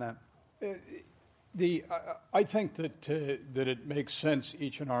jump in on that. I think that it makes sense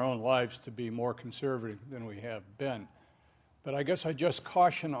each in our own lives to be more conservative than we have been. But I guess I just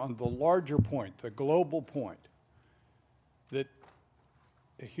caution on the larger point, the global point, that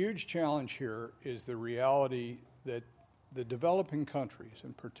a huge challenge here is the reality that the developing countries,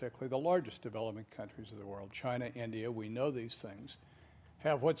 and particularly the largest developing countries of the world, China, India, we know these things,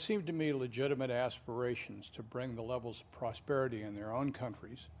 have what seem to me legitimate aspirations to bring the levels of prosperity in their own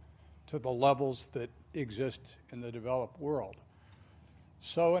countries to the levels that exist in the developed world.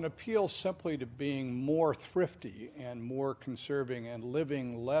 So an appeal simply to being more thrifty and more conserving and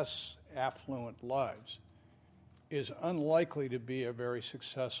living less affluent lives is unlikely to be a very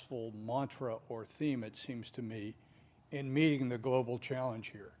successful mantra or theme, it seems to me, in meeting the global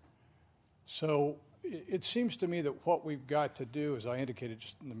challenge here. So it seems to me that what we've got to do, as I indicated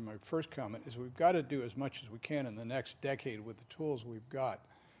just in my first comment, is we've got to do as much as we can in the next decade with the tools we've got.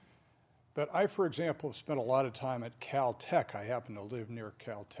 But I, for example, have spent a lot of time at Caltech. I happen to live near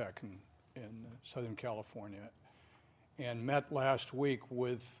Caltech in Southern California, and met last week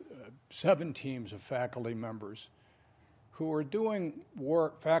with 7 teams of faculty members who are doing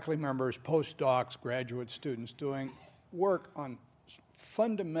work, faculty members, postdocs, graduate students, doing work on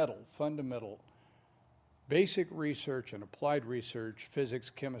fundamental basic research and applied research, physics,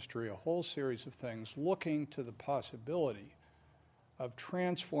 chemistry, a whole series of things, looking to the possibility of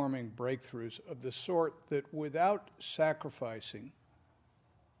transforming breakthroughs of the sort that, without sacrificing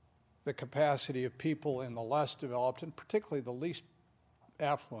the capacity of people in the less developed and particularly the least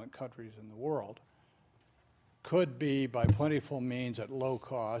affluent countries in the world, could be, by plentiful means at low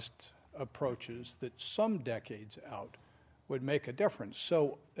cost, approaches that some decades out would make a difference.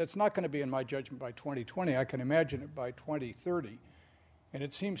 So it's not going to be, in my judgment, by 2020. I can imagine it by 2030. And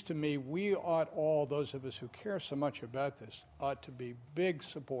it seems to me we ought, all those of us who care so much about this, ought to be big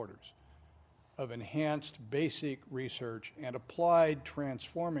supporters of enhanced basic research and applied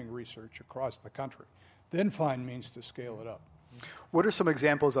transforming research across the country. Then find means to scale it up. What are some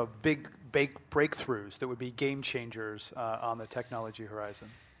examples of big breakthroughs that would be game changers on the technology horizon?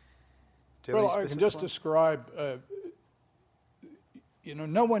 Well, I can just describe,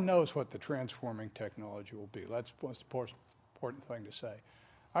 no one knows what the transforming technology will be. That's the most important thing to say.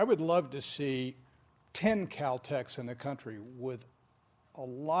 I would love to see 10 Caltechs in the country with a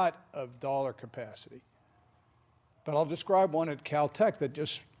lot of dollar capacity. But I'll describe one at Caltech that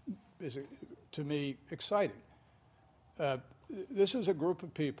just is, to me, exciting. This is a group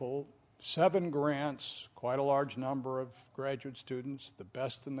of people, 7 grants, quite a large number of graduate students, the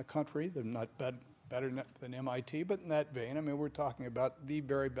best in the country. They're not better than MIT, but in that vein, I mean, we're talking about the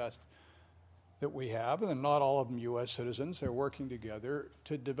very best that we have, and they're not all of them U.S. citizens. They're working together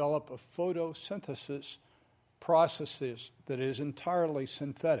to develop a photosynthesis process that is entirely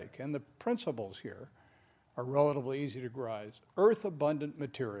synthetic. And the principles here are relatively easy to grasp. Earth-abundant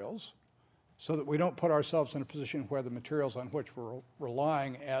materials, so that we don't put ourselves in a position where the materials on which we're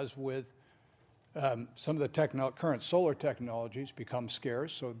relying, as with some of the current solar technologies, become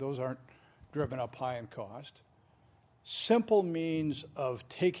scarce, so those aren't driven up high in cost. Simple means of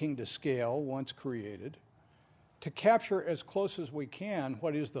taking to scale once created, to capture as close as we can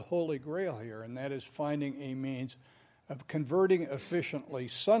what is the holy grail here, and that is finding a means of converting efficiently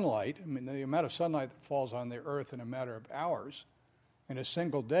sunlight. I mean, the amount of sunlight that falls on the Earth in a matter of hours in a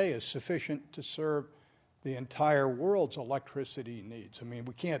single day is sufficient to serve the entire world's electricity needs. I mean,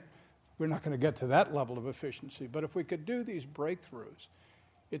 we're not going to get to that level of efficiency, but if we could do these breakthroughs,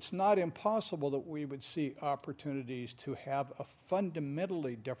 it's not impossible that we would see opportunities to have a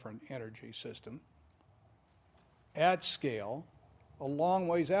fundamentally different energy system at scale a long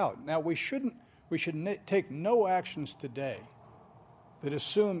ways out. Now, we should take no actions today that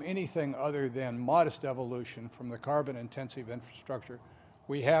assume anything other than modest evolution from the carbon-intensive infrastructure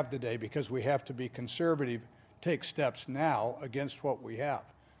we have today, because we have to be conservative, take steps now against what we have.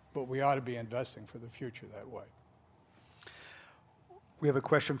 But we ought to be investing for the future that way. We have a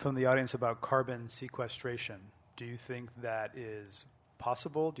question from the audience about carbon sequestration. Do you think that is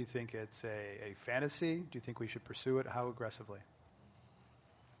possible? Do you think it's a fantasy? Do you think we should pursue it? How aggressively?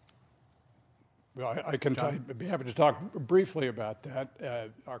 Well, I'd be happy to talk briefly about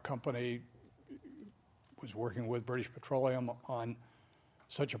that. Our company was working with British Petroleum on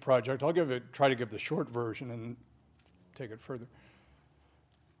such a project. I'll try to give the short version and take it further.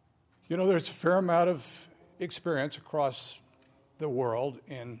 You know, there's a fair amount of experience across the world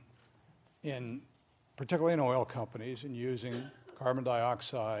particularly in oil companies, in using carbon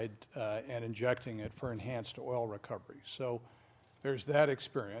dioxide and injecting it for enhanced oil recovery. So there's that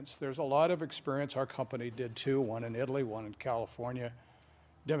experience. There's a lot of experience. Our company did 2, one in Italy, one in California,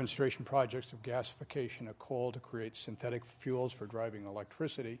 demonstration projects of gasification of coal to create synthetic fuels for driving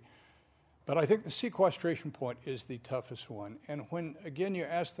electricity. But I think the sequestration point is the toughest one. And when, again, you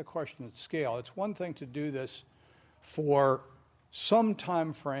ask the question at scale, it's one thing to do this for some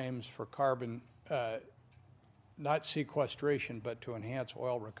time frames for carbon, not sequestration, but to enhance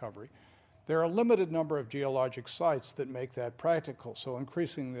oil recovery. There are a limited number of geologic sites that make that practical. So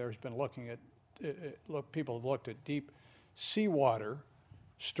increasingly there's been people have looked at deep seawater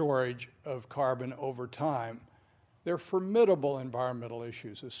storage of carbon over time. There are formidable environmental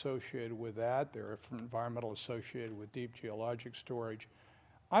issues associated with that. There are environmental associated with deep geologic storage.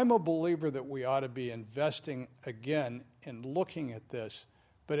 I'm a believer that we ought to be investing again in looking at this,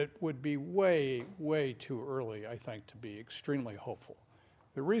 but it would be way, way too early, I think, to be extremely hopeful.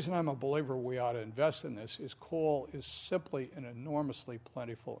 The reason I'm a believer we ought to invest in this is coal is simply an enormously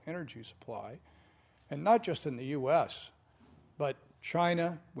plentiful energy supply, and not just in the U.S., but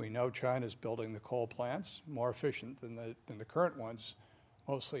China. We know China's building the coal plants, more efficient than the current ones,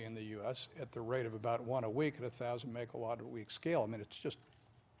 mostly in the U.S., at the rate of about 1 a week at 1,000 megawatt a week scale. I mean, it's just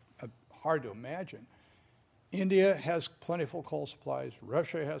hard to imagine. India has plentiful coal supplies.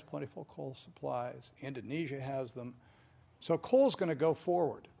 Russia has plentiful coal supplies. Indonesia has them. So coal's going to go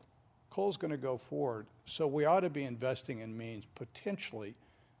forward. Coal's going to go forward. So we ought to be investing in means potentially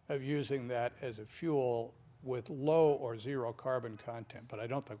of using that as a fuel with low or zero carbon content. But I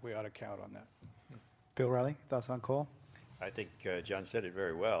don't think we ought to count on that. Bill Riley, thoughts on coal? I think John said it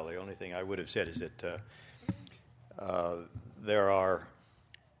very well. The only thing I would have said is that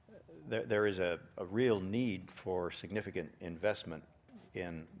there is a real need for significant investment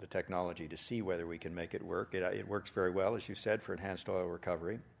in the technology to see whether we can make it work. It works very well, as you said, for enhanced oil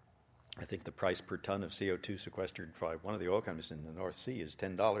recovery. I think the price per ton of CO2 sequestered by one of the oil companies in the North Sea is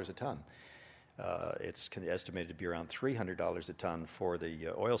 $10 a ton. It's estimated to be around $300 a ton for the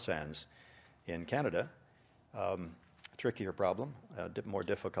oil sands in Canada. Trickier problem, more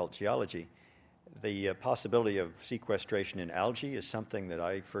difficult geology. The possibility of sequestration in algae is something that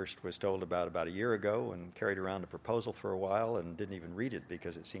I first was told about a year ago and carried around a proposal for a while and didn't even read it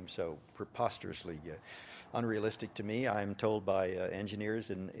because it seemed so preposterously unrealistic to me. I'm told by engineers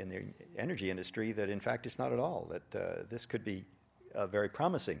in the energy industry that in fact it's not at all, that this could be a very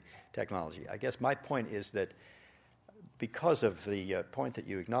promising technology. I guess my point is that because of the point that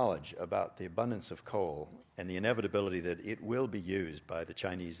you acknowledge about the abundance of coal and the inevitability that it will be used by the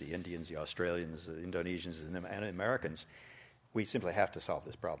Chinese, the Indians, the Australians, the Indonesians, and Americans, we simply have to solve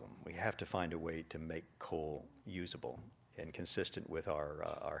this problem. We have to find a way to make coal usable and consistent with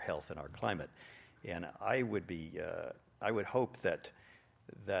our health and our climate. And I would hope that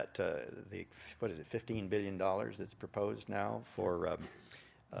the $15 billion that's proposed now for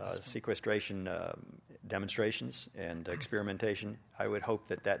sequestration demonstrations and experimentation, I would hope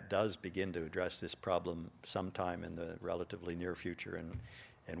that does begin to address this problem sometime in the relatively near future.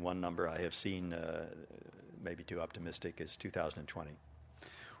 And one number I have seen, maybe too optimistic, is 2020.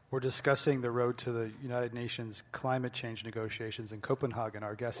 We're discussing the road to the United Nations climate change negotiations in Copenhagen.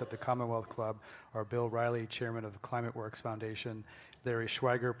 Our guests at the Commonwealth Club are Bill Riley, chairman of the Climate Works Foundation, Larry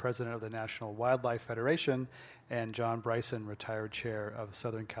Schweiger, president of the National Wildlife Federation, and John Bryson, retired chair of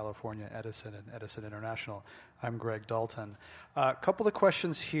Southern California Edison and Edison International. I'm Greg Dalton. A couple of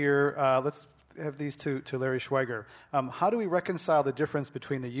questions here. Let's have these to Larry Schweiger. How do we reconcile the difference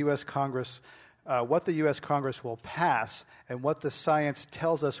between the U.S. Congress, what the U.S. Congress will pass, and what the science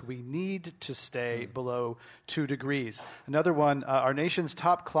tells us we need to stay below 2 degrees? Another one, our nation's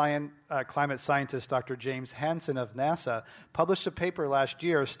top climate scientist, Dr. James Hansen of NASA, published a paper last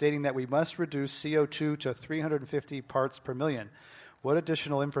year stating that we must reduce CO2 to 350 parts per million. What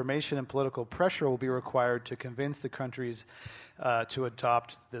additional information and political pressure will be required to convince the countries to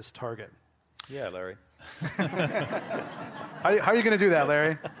adopt this target? Yeah, Larry. How are you going to do that,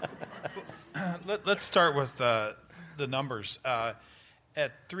 Larry? Let's start with the numbers.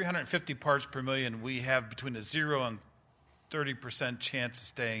 At 350 parts per million, we have between a 0 and 30% chance of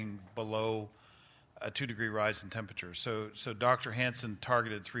staying below a 2-degree rise in temperature. So Dr. Hansen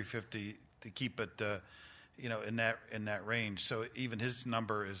targeted 350 to keep it, in that range. So even his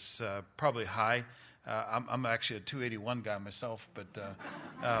number is probably high. I'm actually a 281 guy myself, but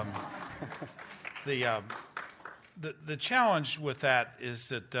the challenge with that is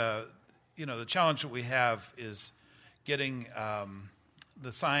that the challenge that we have is getting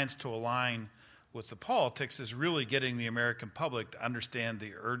the science to align with the politics, is really getting the American public to understand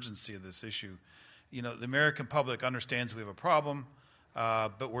the urgency of this issue. The American public understands we have a problem,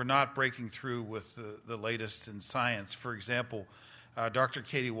 but we're not breaking through with the latest in science. For example, Dr.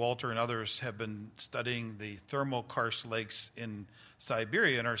 Katie Walter and others have been studying the thermal karst lakes in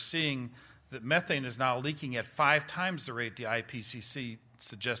Siberia and are seeing that methane is now leaking at 5 times the rate the IPCC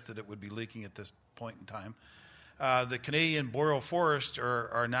suggested it would be leaking at this point in time. The Canadian boreal forests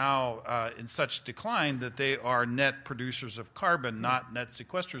are now in such decline that they are net producers of carbon, not net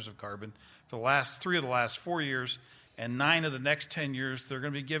sequesters of carbon. For the last 3 of the last 4 years and 9 of the next 10 years, they're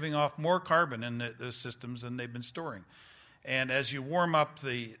going to be giving off more carbon in those systems than they've been storing. And as you warm up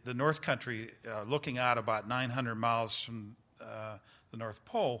the North Country, looking out about 900 miles from the North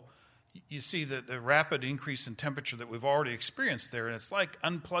Pole, you see the rapid increase in temperature that we've already experienced there. And it's like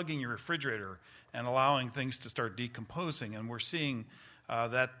unplugging your refrigerator and allowing things to start decomposing. And we're seeing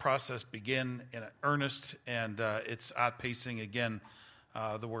that process begin in earnest, and it's outpacing, again,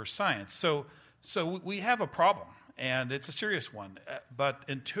 the worst science. So we have a problem, and it's a serious one. But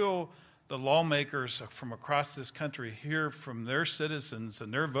until the lawmakers from across this country hear from their citizens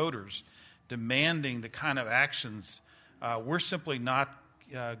and their voters demanding the kind of actions, we're simply not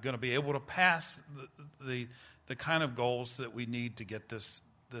going to be able to pass the kind of goals that we need to get this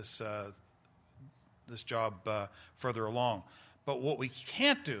job further along. But what we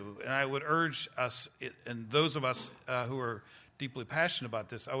can't do, and I would urge us, and those of us who are deeply passionate about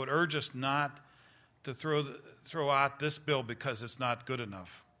this, I would urge us not to throw out this bill because it's not good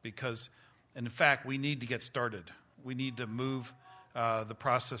enough. Because, and in fact, we need to get started. We need to move the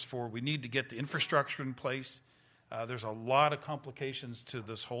process forward. We need to get the infrastructure in place. There's a lot of complications to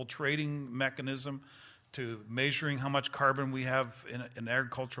this whole trading mechanism, to measuring how much carbon we have in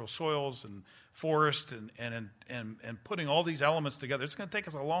agricultural soils and forests, and putting all these elements together. It's going to take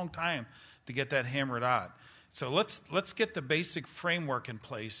us a long time to get that hammered out. So let's get the basic framework in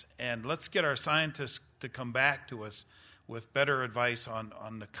place, and let's get our scientists to come back to us with better advice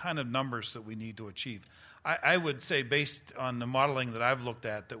on the kind of numbers that we need to achieve. I would say, based on the modeling that I've looked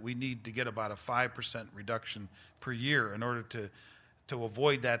at, that we need to get about a 5% reduction per year in order to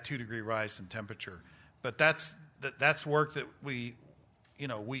avoid that 2-degree rise in temperature. But that's work that we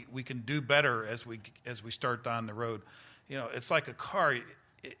can do better as we start down the road. It's like a car.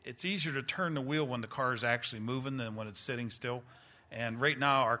 It's easier to turn the wheel when the car is actually moving than when it's sitting still. And right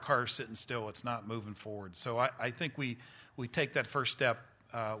now, our car is sitting still. It's not moving forward. So I think we take that first step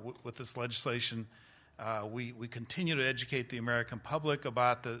with this legislation. We continue to educate the American public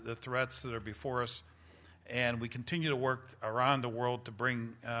about the threats that are before us. And we continue to work around the world to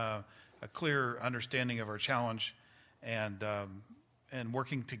bring a clear understanding of our challenge, and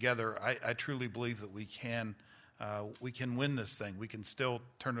working together, I truly believe that we can win this thing. We can still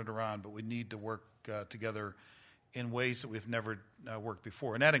turn it around, but we need to work together in ways that we've never worked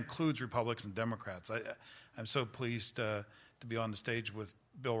before, and that includes Republicans and Democrats. I'm so pleased to be on the stage with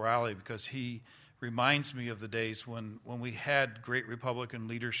Bill Riley, because he reminds me of the days when we had great Republican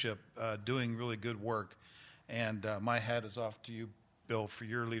leadership doing really good work, and my hat is off to you, Bill, for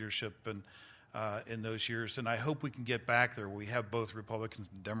your leadership and in those years. And I hope we can get back there where we have both Republicans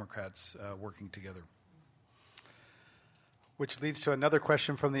and Democrats working together. Which leads to another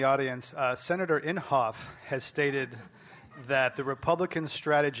question from the audience. Senator Inhofe has stated that the Republican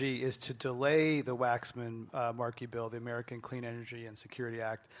strategy is to delay the Waxman-Markey bill, the American Clean Energy and Security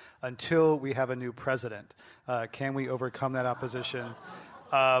Act, until we have a new president. Can we overcome that opposition?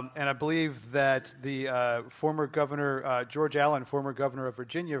 And I believe that the former governor, George Allen, former governor of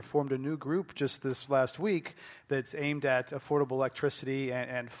Virginia, formed a new group just this last week that's aimed at affordable electricity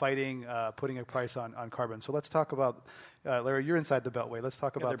and fighting putting a price on carbon. So let's talk about, Larry, you're inside the Beltway. Let's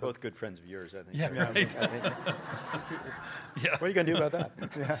talk about they're both good friends of yours, I think. Yeah, right. What are you going to do about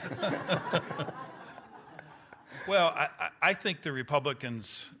that? Well, I think the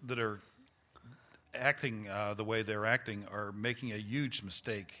Republicans that are acting the way they're acting are making a huge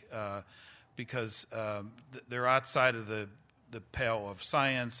mistake because they're outside of the pale of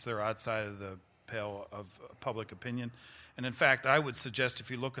science. They're outside of the pale of public opinion. And in fact, I would suggest if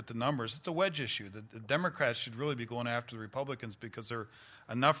you look at the numbers, it's a wedge issue. The Democrats should really be going after the Republicans because there are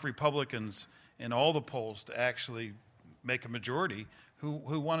enough Republicans in all the polls to actually make a majority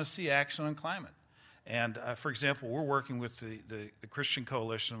who want to see action on climate. And for example, we're working with the Christian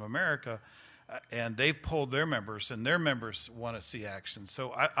Coalition of America, and they've polled their members, and their members want to see action.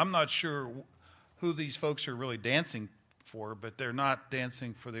 So I'm not sure who these folks are really dancing for, but they're not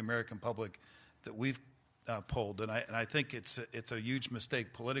dancing for the American public that we've polled. And I think it's a huge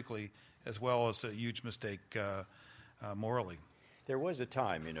mistake politically as well as a huge mistake morally. There was a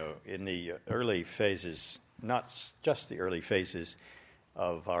time, in the early phases, not just the early phases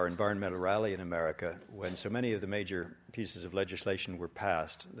of our environmental rally in America, when so many of the major pieces of legislation were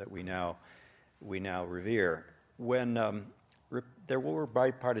passed that we now revere, when there were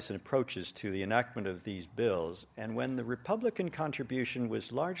bipartisan approaches to the enactment of these bills, and when the Republican contribution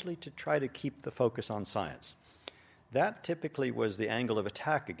was largely to try to keep the focus on science. That typically was the angle of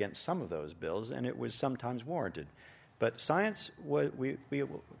attack against some of those bills, and it was sometimes warranted. But science, we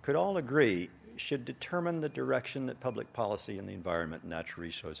could all agree, should determine the direction that public policy in the environment and natural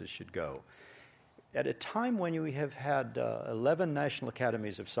resources should go. At a time when we have had 11 National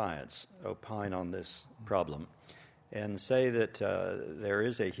Academies of Science opine on this problem and say that there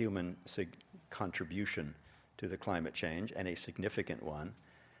is a human contribution to the climate change, and a significant one,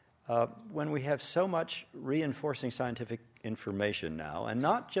 when we have so much reinforcing scientific information now, and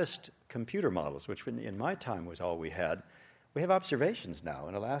not just computer models, which in my time was all we had, we have observations now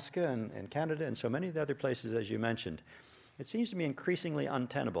in Alaska and Canada and so many of the other places, as you mentioned. It seems to me increasingly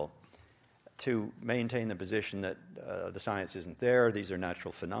untenable to maintain the position that the science isn't there, these are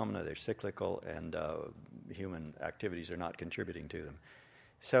natural phenomena, they're cyclical, and human activities are not contributing to them.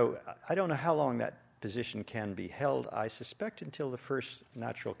 So I don't know how long that position can be held. I suspect until the first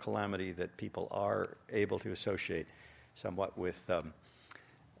natural calamity that people are able to associate somewhat with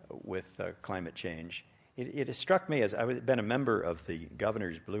climate change. It has struck me as I've been a member of the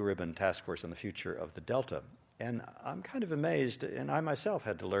governor's Blue Ribbon Task Force on the Future of the Delta, and I'm kind of amazed, and I myself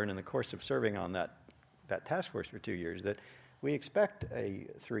had to learn in the course of serving on that task force for 2 years, that we expect a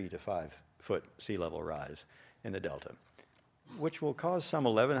 3 to 5 foot sea level rise in the Delta, which will cause some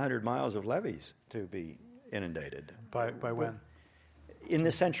 1,100 miles of levees to be inundated. By when? In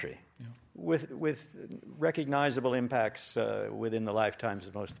this century, with recognizable impacts within the lifetimes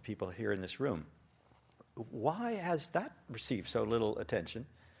of most of the people here in this room. Why has that received so little attention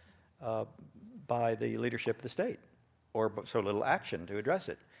by the leadership of the state, or so little action to address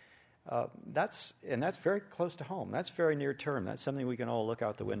it? That's very close to home. That's very near term. That's something we can all look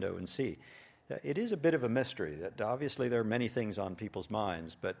out the window and see. It is a bit of a mystery that obviously there are many things on people's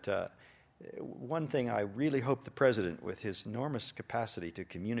minds, but one thing I really hope the president, with his enormous capacity to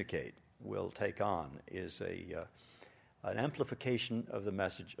communicate, will take on is an amplification of the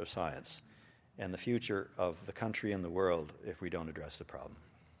message of science and the future of the country and the world if we don't address the problem.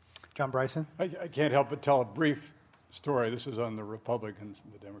 John Bryson? I can't help but tell a brief story. This is on the Republicans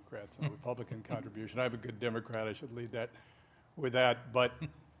and the Democrats and the Republican contribution. I'm a good Democrat. I should lead that with that. But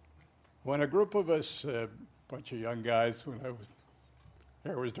when a group of us, a bunch of young guys, when hair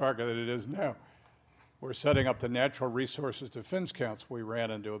was darker than it is now, were setting up the Natural Resources Defense Council, we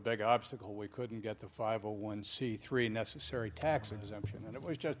ran into a big obstacle. We couldn't get the 501c3 necessary tax exemption, and it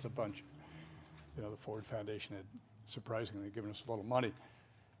was just a bunch. The Ford Foundation had surprisingly given us a little money.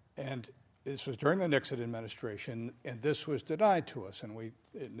 And this was during the Nixon administration, and this was denied to us. And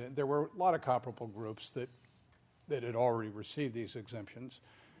there were a lot of comparable groups that had already received these exemptions,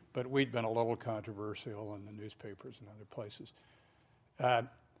 but we'd been a little controversial in the newspapers and other places. And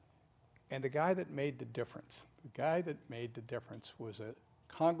the guy that made the difference was a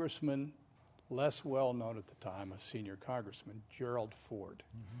congressman, less well known at the time, a senior congressman, Gerald Ford.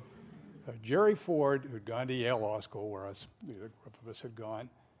 Mm-hmm. Jerry Ford, who'd gone to Yale Law School, where the group of us had gone,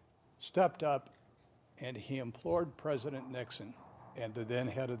 stepped up and he implored President Nixon and the then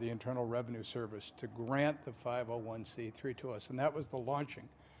head of the Internal Revenue Service to grant the 501c3 to us. And that was the launching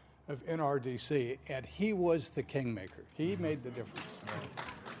of NRDC. And he was the kingmaker. He made the difference.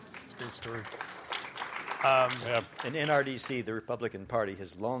 It's a great story. And NRDC, the Republican Party,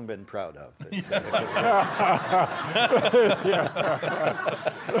 has long been proud of.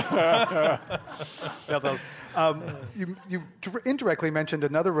 You indirectly mentioned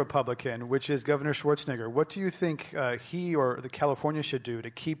another Republican, which is Governor Schwarzenegger. What do you think he or the California should do to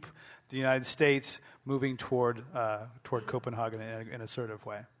keep the United States moving toward Copenhagen in an assertive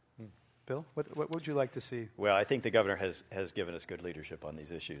way? Bill, what would you like to see? Well, I think the governor has given us good leadership on these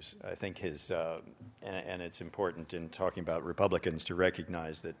issues. I think and it's important in talking about Republicans to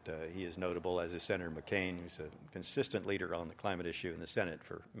recognize that he is notable, as is Senator McCain, who's a consistent leader on the climate issue in the Senate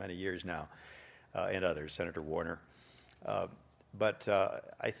for many years now, and others, Senator Warner. But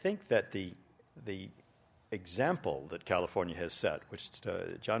I think that the example that California has set, which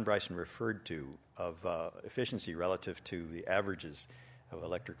John Bryson referred to, of efficiency relative to the averages of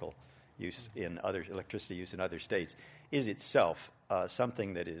electricity use in other states, is itself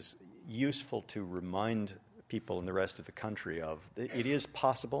something that is useful to remind people in the rest of the country of. It is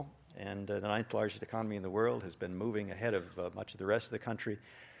possible, and the ninth largest economy in the world has been moving ahead of much of the rest of the country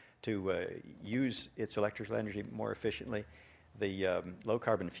to use its electrical energy more efficiently. The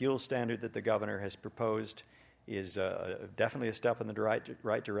low-carbon fuel standard that the governor has proposed is definitely a step in the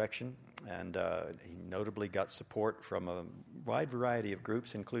right direction, and he notably got support from a wide variety of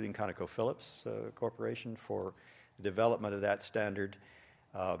groups, including ConocoPhillips Corporation, for the development of that standard.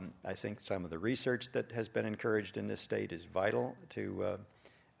 I think some of the research that has been encouraged in this state is vital to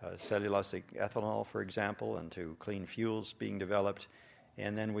cellulosic ethanol, for example, and to clean fuels being developed.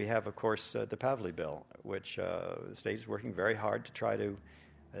 And then we have, of course, the Pavley bill, which the state is working very hard to try to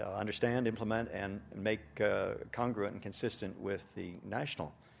understand, implement, and make congruent and consistent with the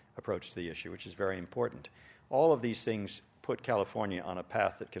national approach to the issue, which is very important. All of these things put California on a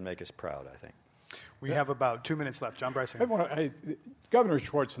path that can make us proud, I think. We have about 2 minutes left. John Bryson. Governor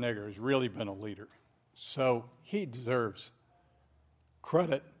Schwarzenegger has really been a leader, so he deserves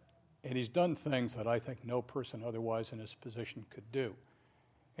credit, and he's done things that I think no person otherwise in his position could do.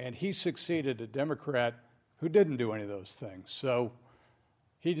 And he succeeded a Democrat who didn't do any of those things. So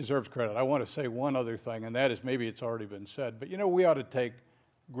he deserves credit. I want to say one other thing, and that is, maybe it's already been said, but we ought to take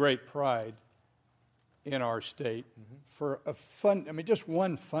great pride in our state for just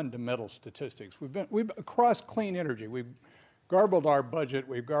one fundamental statistics. We've across clean energy, we've garbled our budget,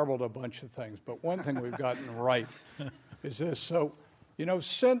 we've garbled a bunch of things, but one thing we've gotten right is this. So,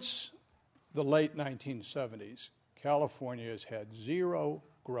 since the late 1970s, California has had zero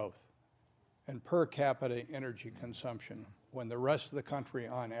growth. and per capita energy consumption when the rest of the country,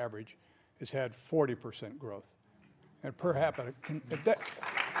 on average, has had 40% growth. And per capita,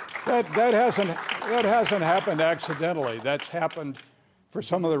 that hasn't happened accidentally. That's happened for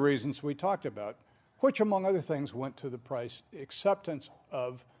some of the reasons we talked about, which, among other things, went to the price acceptance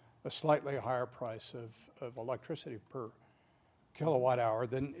of a slightly higher price of electricity per kilowatt hour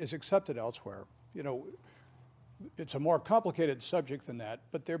than is accepted elsewhere. You know, it's a more complicated subject than that,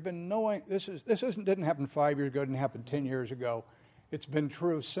 but there have been didn't happen 5 years ago, didn't happen 10 years ago. It's been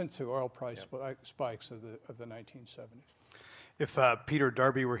true since the oil price spikes of the 1970s. If Peter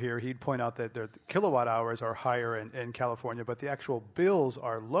Darby were here, he'd point out that the kilowatt hours are higher in California, but the actual bills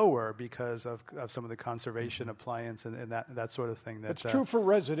are lower because of some of the conservation appliance and that sort of thing. It's true for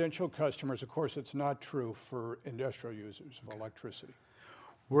residential customers. Of course, it's not true for industrial users of electricity.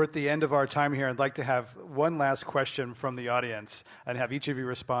 We're at the end of our time here. I'd like to have one last question from the audience and have each of you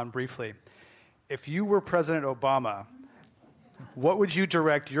respond briefly. If you were President Obama, what would you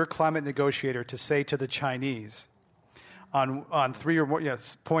direct your climate negotiator to say to the Chinese on three or more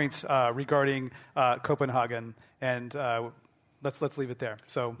points regarding Copenhagen? And let's leave it there.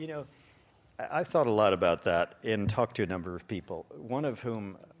 So, you know, I thought a lot about that and talked to a number of people, one of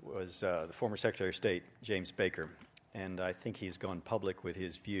whom was the former Secretary of State, James Baker. And I think he's gone public with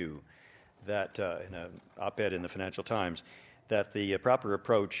his view that, in an op-ed in the Financial Times, that the proper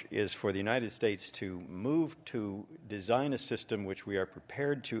approach is for the United States to move to design a system which we are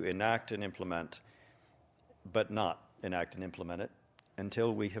prepared to enact and implement, but not enact and implement it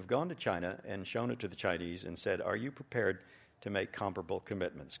until we have gone to China and shown it to the Chinese and said, are you prepared to make comparable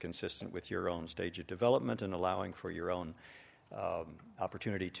commitments consistent with your own stage of development and allowing for your own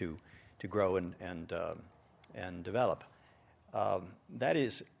opportunity to grow and develop. That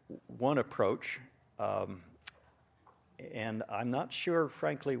is one approach, and I'm not sure,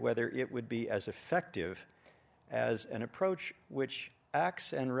 frankly, whether it would be as effective as an approach which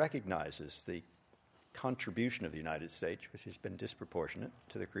acts and recognizes the contribution of the United States, which has been disproportionate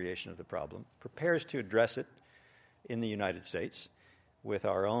to the creation of the problem, prepares to address it in the United States with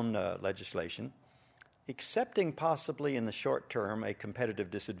our own legislation, accepting possibly in the short term a competitive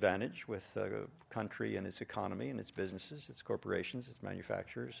disadvantage with the country and its economy and its businesses, its corporations, its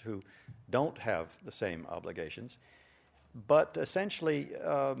manufacturers who don't have the same obligations, but essentially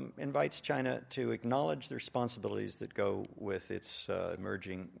invites China to acknowledge the responsibilities that go with its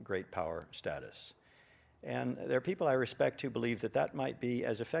emerging great power status. And there are people I respect who believe that that might be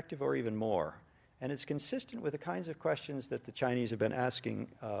as effective or even more. And it's consistent with the kinds of questions that the Chinese have been asking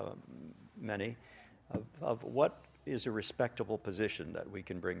many of what is a respectable position that we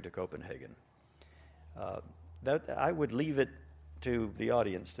can bring to Copenhagen. That I would leave it to the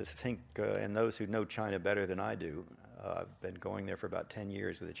audience to think, and those who know China better than I do. I've been going there for about 10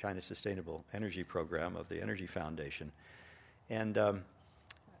 years with the China Sustainable Energy Program of the Energy Foundation. And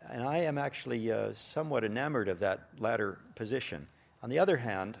I am actually somewhat enamored of that latter position. On the other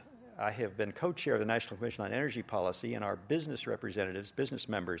hand, I have been co-chair of the National Commission on Energy Policy, and our business representatives, business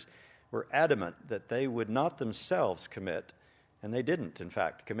members, were adamant that they would not themselves commit, and they didn't, in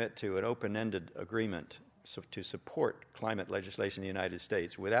fact, commit to an open-ended agreement to support climate legislation in the United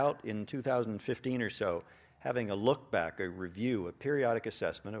States without, in 2015 or so, having a look back, a review, a periodic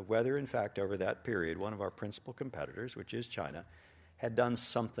assessment of whether, in fact, over that period, one of our principal competitors, which is China, had done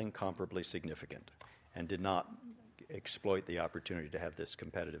something comparably significant and did not exploit the opportunity to have this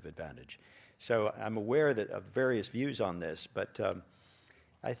competitive advantage. So I'm aware of various views on this, but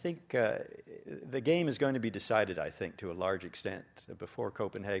I think the game is going to be decided, I think, to a large extent before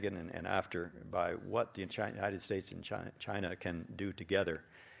Copenhagen and after by what the United States and China can do together.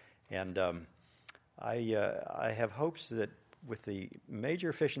 And I have hopes that with the major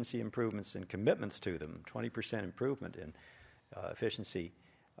efficiency improvements and commitments to them, 20% improvement in efficiency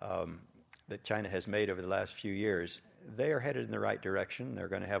that China has made over the last few years, they are headed in the right direction. They're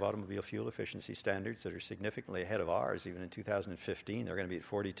going to have automobile fuel efficiency standards that are significantly ahead of ours. Even in 2015, they're going to be at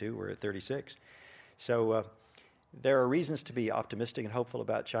 42. We're at 36. So there are reasons to be optimistic and hopeful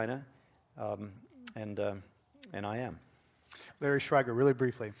about China, and I am. Larry Schreiger, really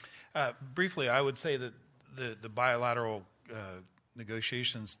briefly. Briefly, I would say that the bilateral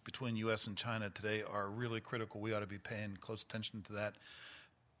negotiations between U.S. and China today are really critical. We ought to be paying close attention to that.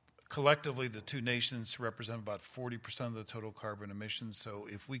 Collectively, the two nations represent about 40% of the total carbon emissions. So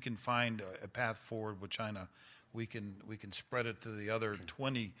if we can find a path forward with China, we can spread it to the other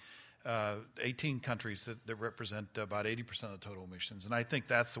 18 countries that represent about 80% of the total emissions. And I think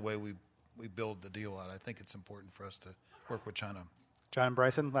that's the way we build the deal out. I think it's important for us to work with China. John and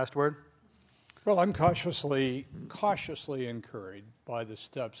Bryson, last word. Well, I'm cautiously encouraged by the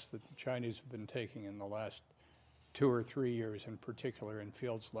steps that the Chinese have been taking in the last 2 or 3 years, in particular in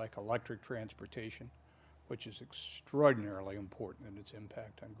fields like electric transportation, which is extraordinarily important in its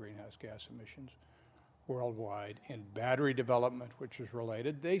impact on greenhouse gas emissions worldwide, in battery development, which is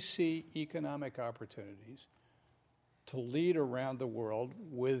related. They see economic opportunities to lead around the world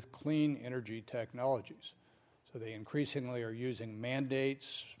with clean energy technologies. So they increasingly are using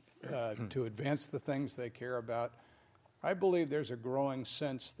mandates to advance the things they care about. I believe there's a growing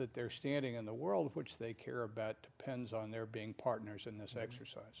sense that their standing in the world, which they care about, depends on their being partners in this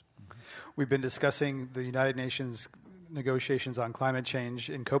exercise. We've been discussing the United Nations negotiations on climate change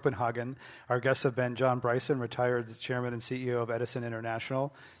in Copenhagen. Our guests have been John Bryson, retired chairman and CEO of Edison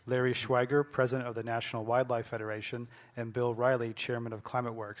International, Larry Schweiger, president of the National Wildlife Federation, and Bill Riley, chairman of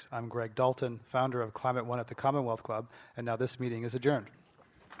ClimateWorks. I'm Greg Dalton, founder of Climate One at the Commonwealth Club, and now this meeting is adjourned.